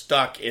car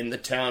stuck in the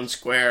town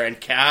square,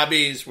 and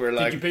cabbies were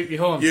like, "Did you beep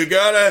your horn? You've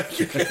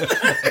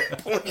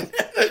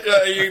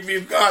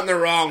gone the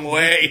wrong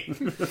way."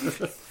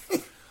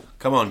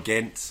 Come on,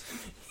 Ghent.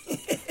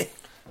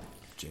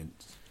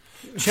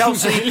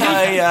 Chelsea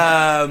play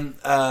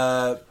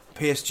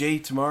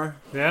PSG tomorrow.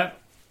 Yeah.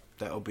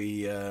 That'll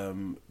be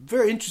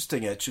very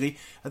interesting, actually.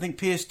 I think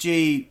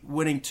PSG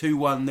winning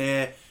 2-1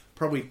 there.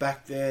 Probably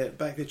back their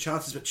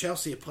chances, but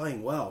Chelsea are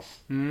playing well.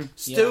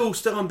 Still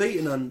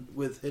unbeaten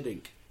with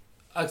Hiddink.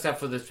 Except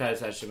for the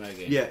transaction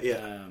game.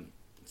 Yeah.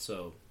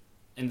 So,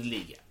 in the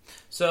league,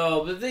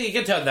 So, but you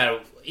can turn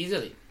that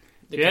easily.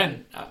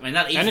 Not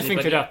easily. Anything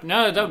could happen.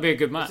 No, that would be a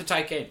good match. It's a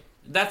tight game.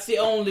 That's the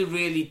only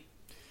really...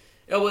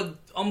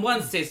 on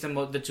Wednesday,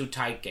 the 2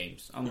 tight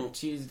games. On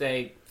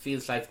Tuesday,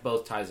 feels like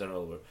both ties are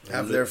over.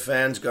 Have their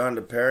fans gone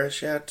to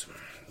Paris yet?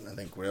 I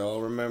think we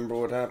all remember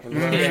what happened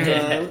last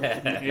time.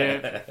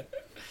 Yeah.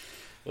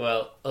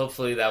 Well,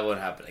 hopefully that won't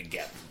happen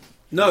again.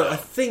 No, I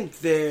think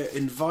they're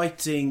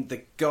inviting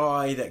the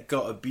guy that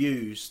got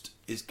abused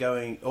is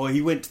going... Or he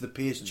went to the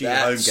PSG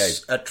home game.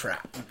 That's a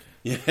trap.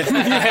 Yeah.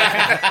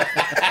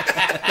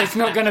 It's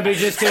not going to be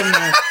just him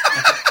there.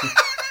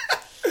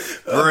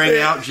 Bring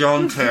out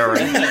John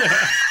Terry.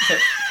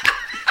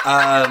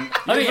 I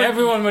think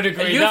everyone would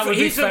agree that would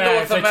be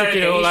fair if they took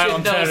it all out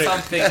on Terry. You should know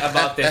something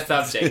about this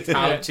subject,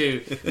 how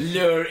to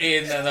lure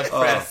in and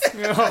oppress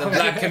the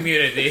black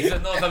community. So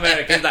North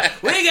America is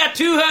like, we got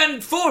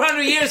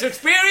 400 years of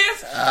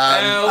experience.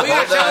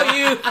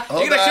 We're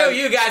going to show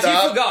you guys.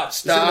 You forgot.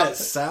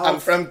 Stop. I'm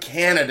from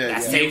Canada.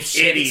 That's you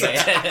idiot.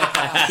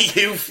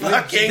 You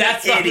fucking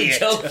That's idiot.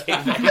 That's not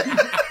joking.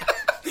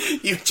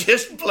 You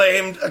just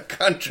blamed a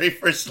country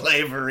for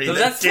slavery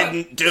that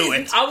didn't do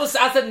it.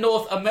 I said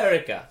North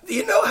America. Do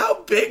you know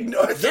how big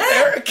North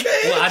America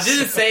is? Well, I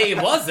didn't say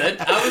it wasn't.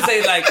 I would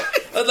say like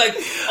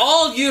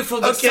all you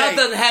from the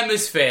southern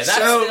hemisphere. That's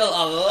still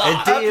a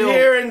lot. Up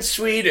here in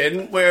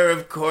Sweden, where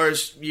of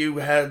course you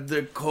had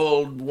the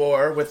Cold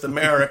War with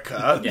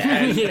America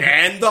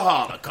and the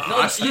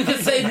Holocaust, you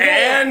can say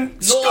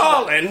and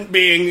Stalin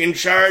being in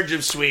charge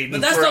of Sweden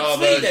but that's for not all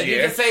Sweden. those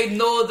years. You can say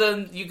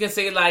northern. You can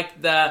say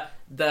like the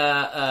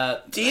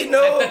do you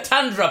know the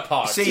tundra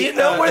part? Do you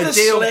know where the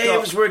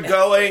slaves were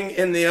going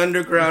in the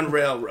Underground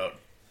Railroad?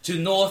 to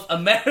North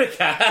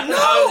America.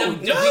 No,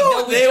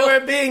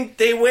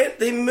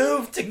 they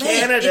moved to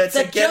Canada it's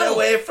a to get joke.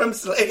 away from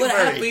slavery. What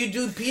happened? You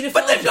do pedophiles?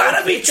 But they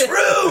gotta be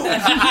true.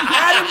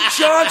 Adam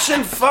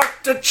Johnson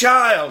fucked a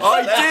child.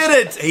 I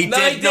didn't. He No,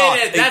 did he not.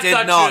 didn't. He That's did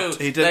not not. true.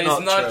 He did That not.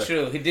 is not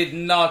true. He did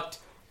not.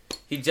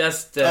 He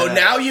just.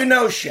 Now you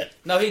know shit.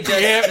 No, he just.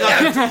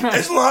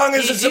 As long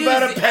as it's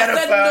about a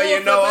pedophile,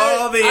 you know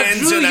all the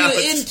ins and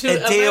outs.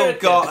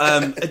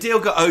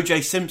 Adil got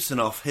O.J. Simpson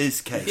off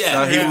his case,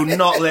 so he will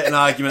not let an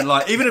argument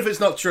lie, even if it's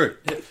not true.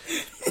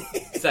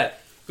 So,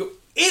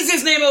 is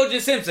his name O.J.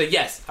 Simpson?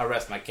 Yes. I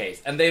rest my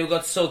case. And they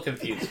got so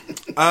confused.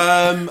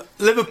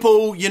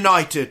 Liverpool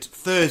United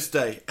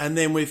Thursday, and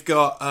then we've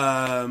got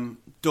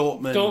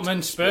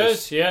Dortmund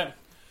Spurs. Yeah,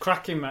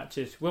 cracking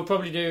matches. We'll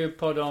probably do a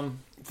pod on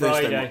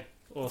Friday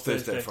or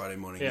Thursday, Friday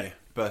morning. Yeah,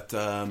 but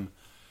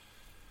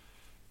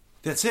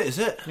that's it, is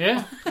it?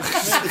 Yeah.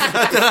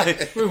 I don't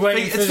know. We're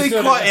waiting for It's the been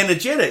sort quite of-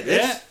 energetic.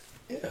 Yeah.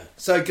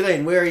 So,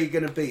 Glenn, where are you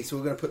going to be? So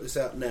we're going to put this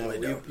out now.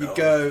 You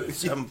go.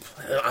 Some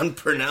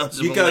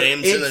unpronounceable You go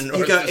names in the Eds- north.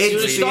 you go of You're in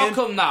Eds- Sweden.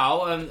 Stockholm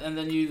now, and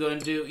then you're going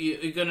to do.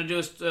 You're going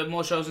to do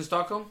more shows in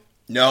Stockholm.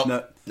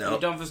 No. You're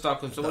done for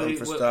Stockholm. So where are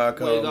you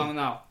Stockholm. going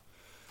now?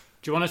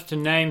 Do you want us to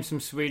name some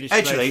Swedish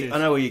Actually, places? I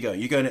know where you're going.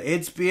 You're going to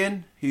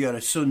Edsbyn, you're going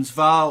to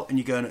Sundsvall, and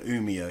you're going to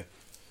Umeå.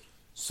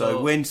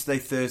 So Wednesday,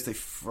 Thursday,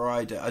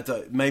 Friday.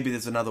 Maybe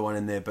there's another one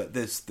in there, but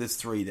there's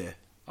 3 there.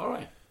 All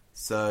right.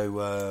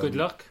 So Good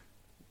luck.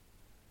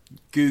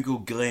 Google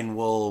Glenn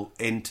Wall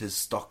enters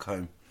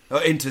Stockholm.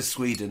 Or enters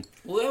Sweden.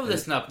 We have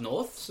listen up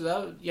north,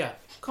 so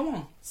come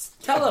on,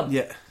 tell them.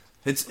 Yeah.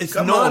 It's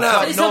Come north, on out.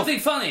 like Say North, something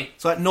funny.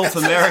 it's like North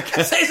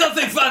America. Say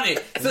something funny,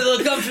 so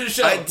they'll come to the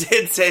show. I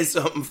did say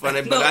something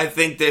funny, but No. I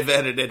think they've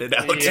edited it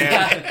out.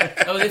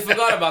 Yeah. Oh, they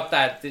forgot about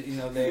that. You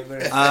know, they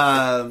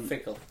were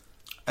fickle.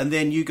 And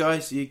then you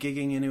guys, are you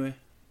gigging anywhere?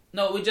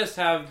 No, we just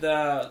have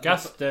the.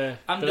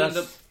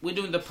 We're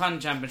doing the pun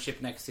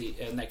championship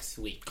next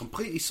week.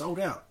 Completely sold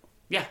out.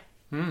 Yeah.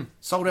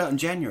 Sold out in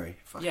January.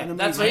 Fucking Yeah, amazing.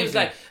 that's why he was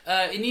like,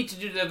 you need to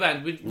do the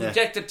event. We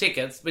checked the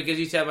tickets because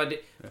you said,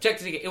 check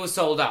the ticket, it was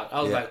sold out.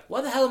 I was like,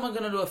 what the hell am I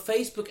going to do a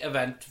Facebook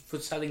event for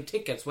selling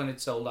tickets when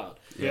it's sold out?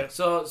 Yeah.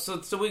 So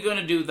we're going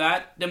to do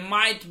that. They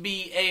might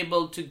be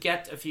able to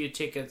get a few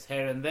tickets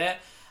here and there.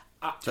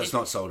 So it's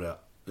not sold out.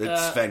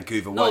 It's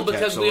Vancouver no, Whitecaps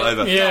because all we-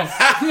 over. Yeah.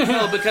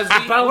 No, because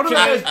we... What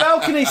about those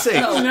balcony seats?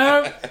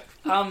 No.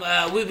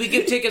 We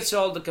give tickets to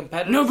all the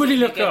competitors. Nobody We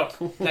look get,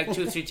 up. Like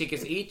 2 or 3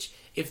 tickets each.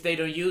 If they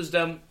don't use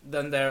them,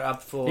 then they're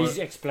up for... He's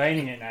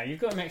explaining it now. You've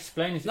got him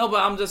explaining it. No,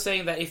 but I'm just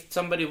saying that if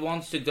somebody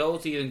wants to go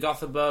to either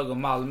Gothenburg or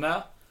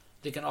Malmö,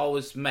 they can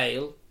always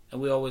mail,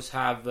 and we always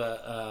have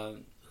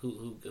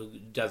who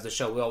does the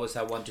show. We always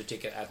have 1-2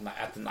 tickets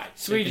at the night.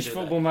 So Swedish you can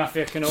do Football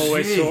Mafia can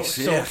always sort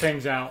yeah.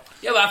 things out. that.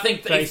 Yeah, but I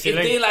think that if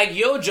Basically. they like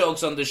your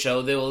jokes on the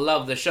show, they will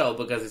love the show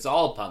because it's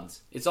all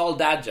puns. It's all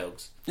dad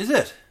jokes. Is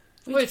it?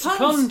 Well, it's a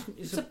puns. pun.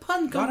 It's a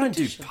pun I don't do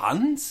competition.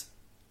 puns.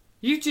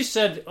 You just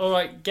said, all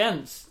right,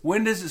 Gens.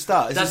 When does it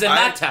start? Is Does it- it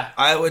matter?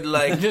 I would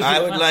like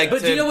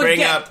But to you know what, bring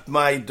Get- up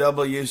my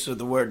double use of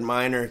the word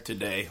minor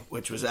today,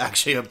 which was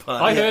actually a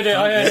pun. I heard it.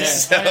 I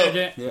heard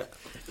it. Yeah.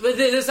 But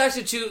there's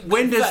actually 2...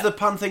 When does the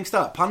pun thing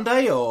start? Pun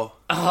day or?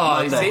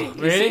 Oh, you see?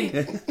 Really?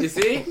 You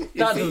see?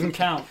 That doesn't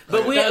count.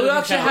 But we That doesn't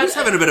actually count. had... Just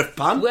having a bit of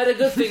fun. We had a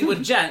good thing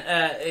with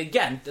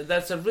Ghent.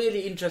 That's a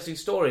really interesting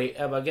story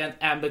about Ghent,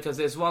 and because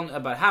there's one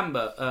about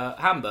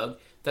Hamburg,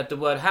 that the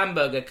word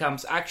hamburger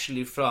comes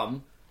actually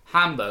from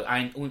Hamburg,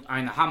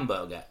 ein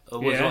Hamburger,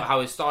 was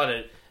how it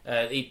started.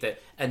 Eat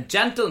it. And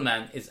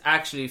gentleman is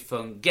actually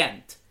from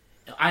Ghent.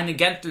 Eine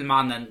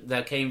Gentlemannen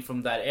that came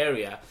from that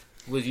area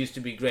used to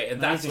be great, and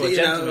that's where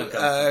gentleman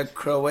comes from.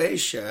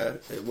 Croatia,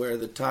 where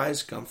the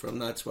ties come from,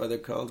 that's why they're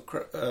called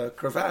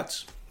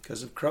cravats,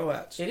 because of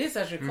Croats. It is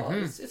actually called.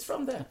 It's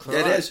from there.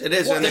 It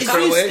is. What, And is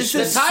Croatia.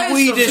 this The ties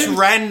Swedish from-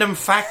 random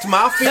fact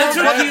mafia? That's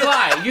from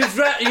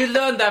QI. You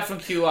learned that from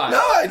QI.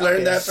 No, I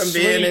learned that from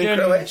being in Sweden.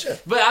 Croatia.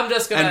 But I'm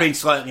just gonna. And being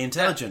slightly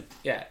intelligent.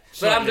 Yeah.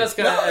 But I'm just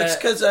gonna. No, it's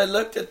because I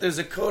looked at, there's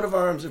a coat of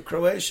arms of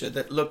Croatia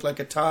that looked like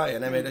a tie,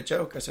 and I made a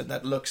joke. I said,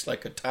 that looks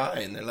like a tie,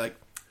 and they're like,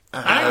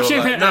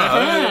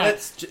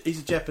 Actually, He's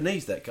a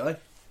Japanese, that guy.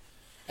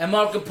 And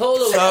Marco Polo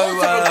was also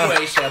from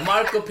Croatia.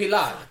 Marco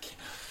Pilar.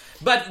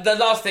 But the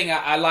last thing,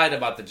 I lied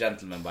about the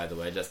gentleman, by the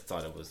way. I just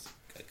thought it was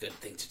a good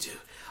thing to do.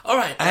 All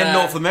right. And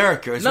North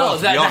America as well.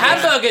 No, the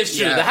hamburger is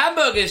true. Yeah. The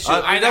hamburger is true.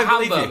 We don't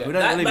believe you. hamburger. We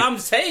don't believe you. I'm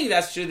saying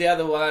that's true. The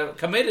other one I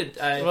committed.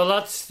 well,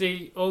 that's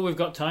all we've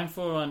got time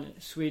for on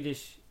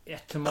Swedish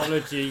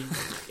etymology.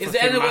 Is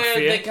there anywhere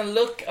mafia. they can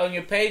look on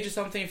your page or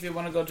something if you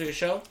want to go to your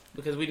show?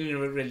 Because we didn't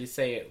really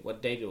say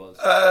what date it was.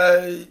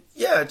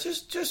 yeah,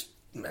 just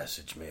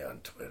message me on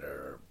Twitter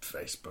or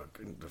Facebook,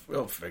 and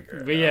we'll figure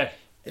it But out.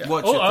 yeah.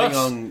 Watch Oh, your thing us.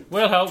 on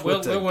We'll help.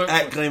 Twitter. We'll work.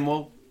 At Glenn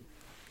Wall.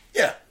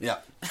 Yeah. Yeah.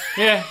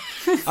 Yeah.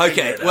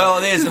 Okay, well,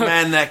 there's a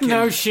man that can...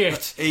 No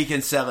shit. He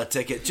can sell a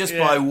ticket just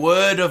by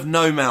word of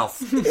no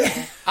mouth.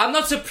 I'm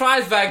not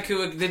surprised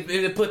Vancouver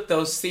they put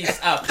those seats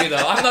up, you know.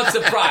 I'm not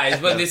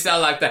surprised when they sell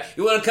like that.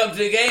 You want to come to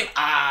the game?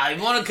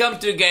 You want to come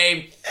to the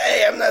game?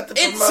 Hey, I'm not the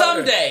promoter. It's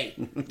someday.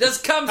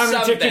 Just come How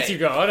someday. many tickets you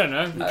got? I don't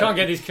know. You can't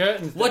get these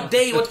curtains. What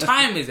day, what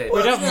time is it?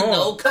 We don't know.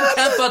 No, come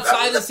camp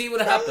outside and see what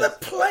happens. I'm a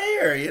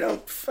player. You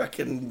don't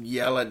fucking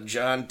yell at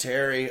John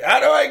Terry, how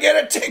do I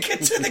get a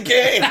ticket to the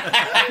game? Show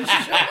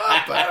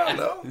up, I don't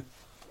know.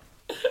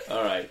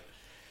 All right.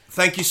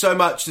 Thank you so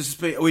much. This has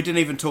been... We didn't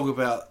even talk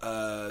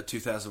about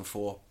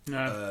 2004.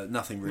 No.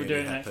 Nothing We'll do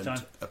really it next happened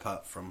time.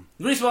 apart from...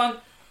 Greece won.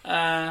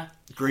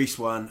 Greece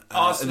won.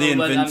 Arsenal The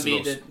went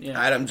Invincibles. unbeaten. Yeah.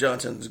 Adam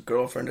Johnson's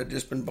girlfriend had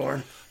just been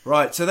born.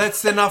 Right, so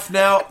that's enough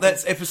now.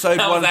 That's episode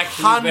That was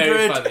actually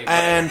very funny.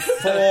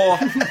 104.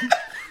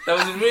 That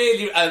was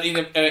really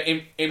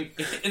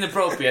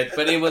inappropriate,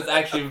 but it was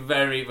actually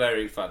very,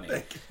 very funny.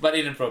 But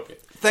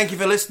inappropriate. Thank you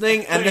for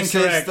listening, and this is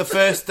Incorrect. the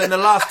first and the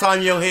last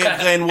time you'll hear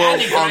Glenn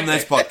Wolfe on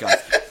this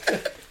podcast.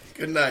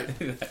 Good night.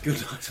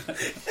 Good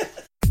night.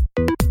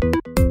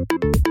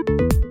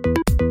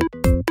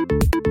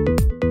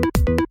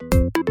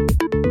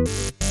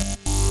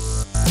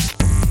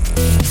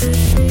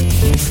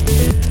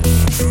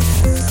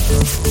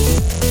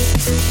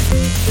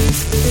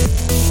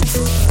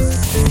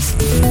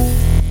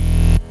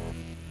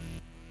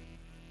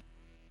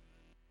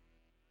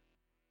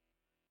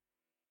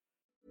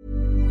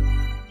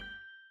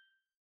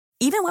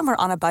 Even when we're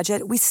on a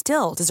budget, we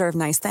still deserve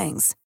nice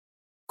things.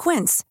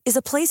 Quince is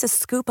a place to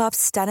scoop up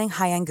stunning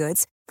high-end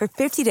goods for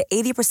 50 to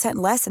 80%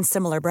 less than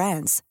similar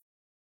brands.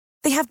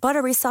 They have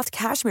buttery soft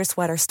cashmere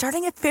sweaters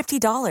starting at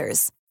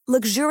 $50,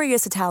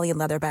 luxurious Italian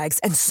leather bags,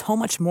 and so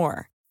much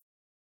more.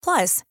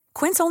 Plus,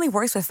 Quince only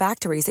works with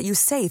factories that use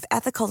safe,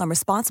 ethical, and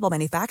responsible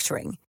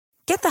manufacturing.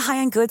 Get the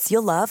high-end goods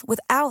you'll love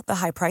without the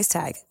high price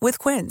tag with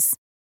Quince.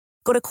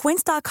 Go to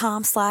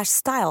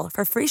quince.com/style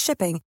for free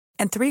shipping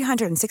and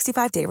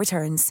 365-day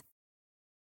returns.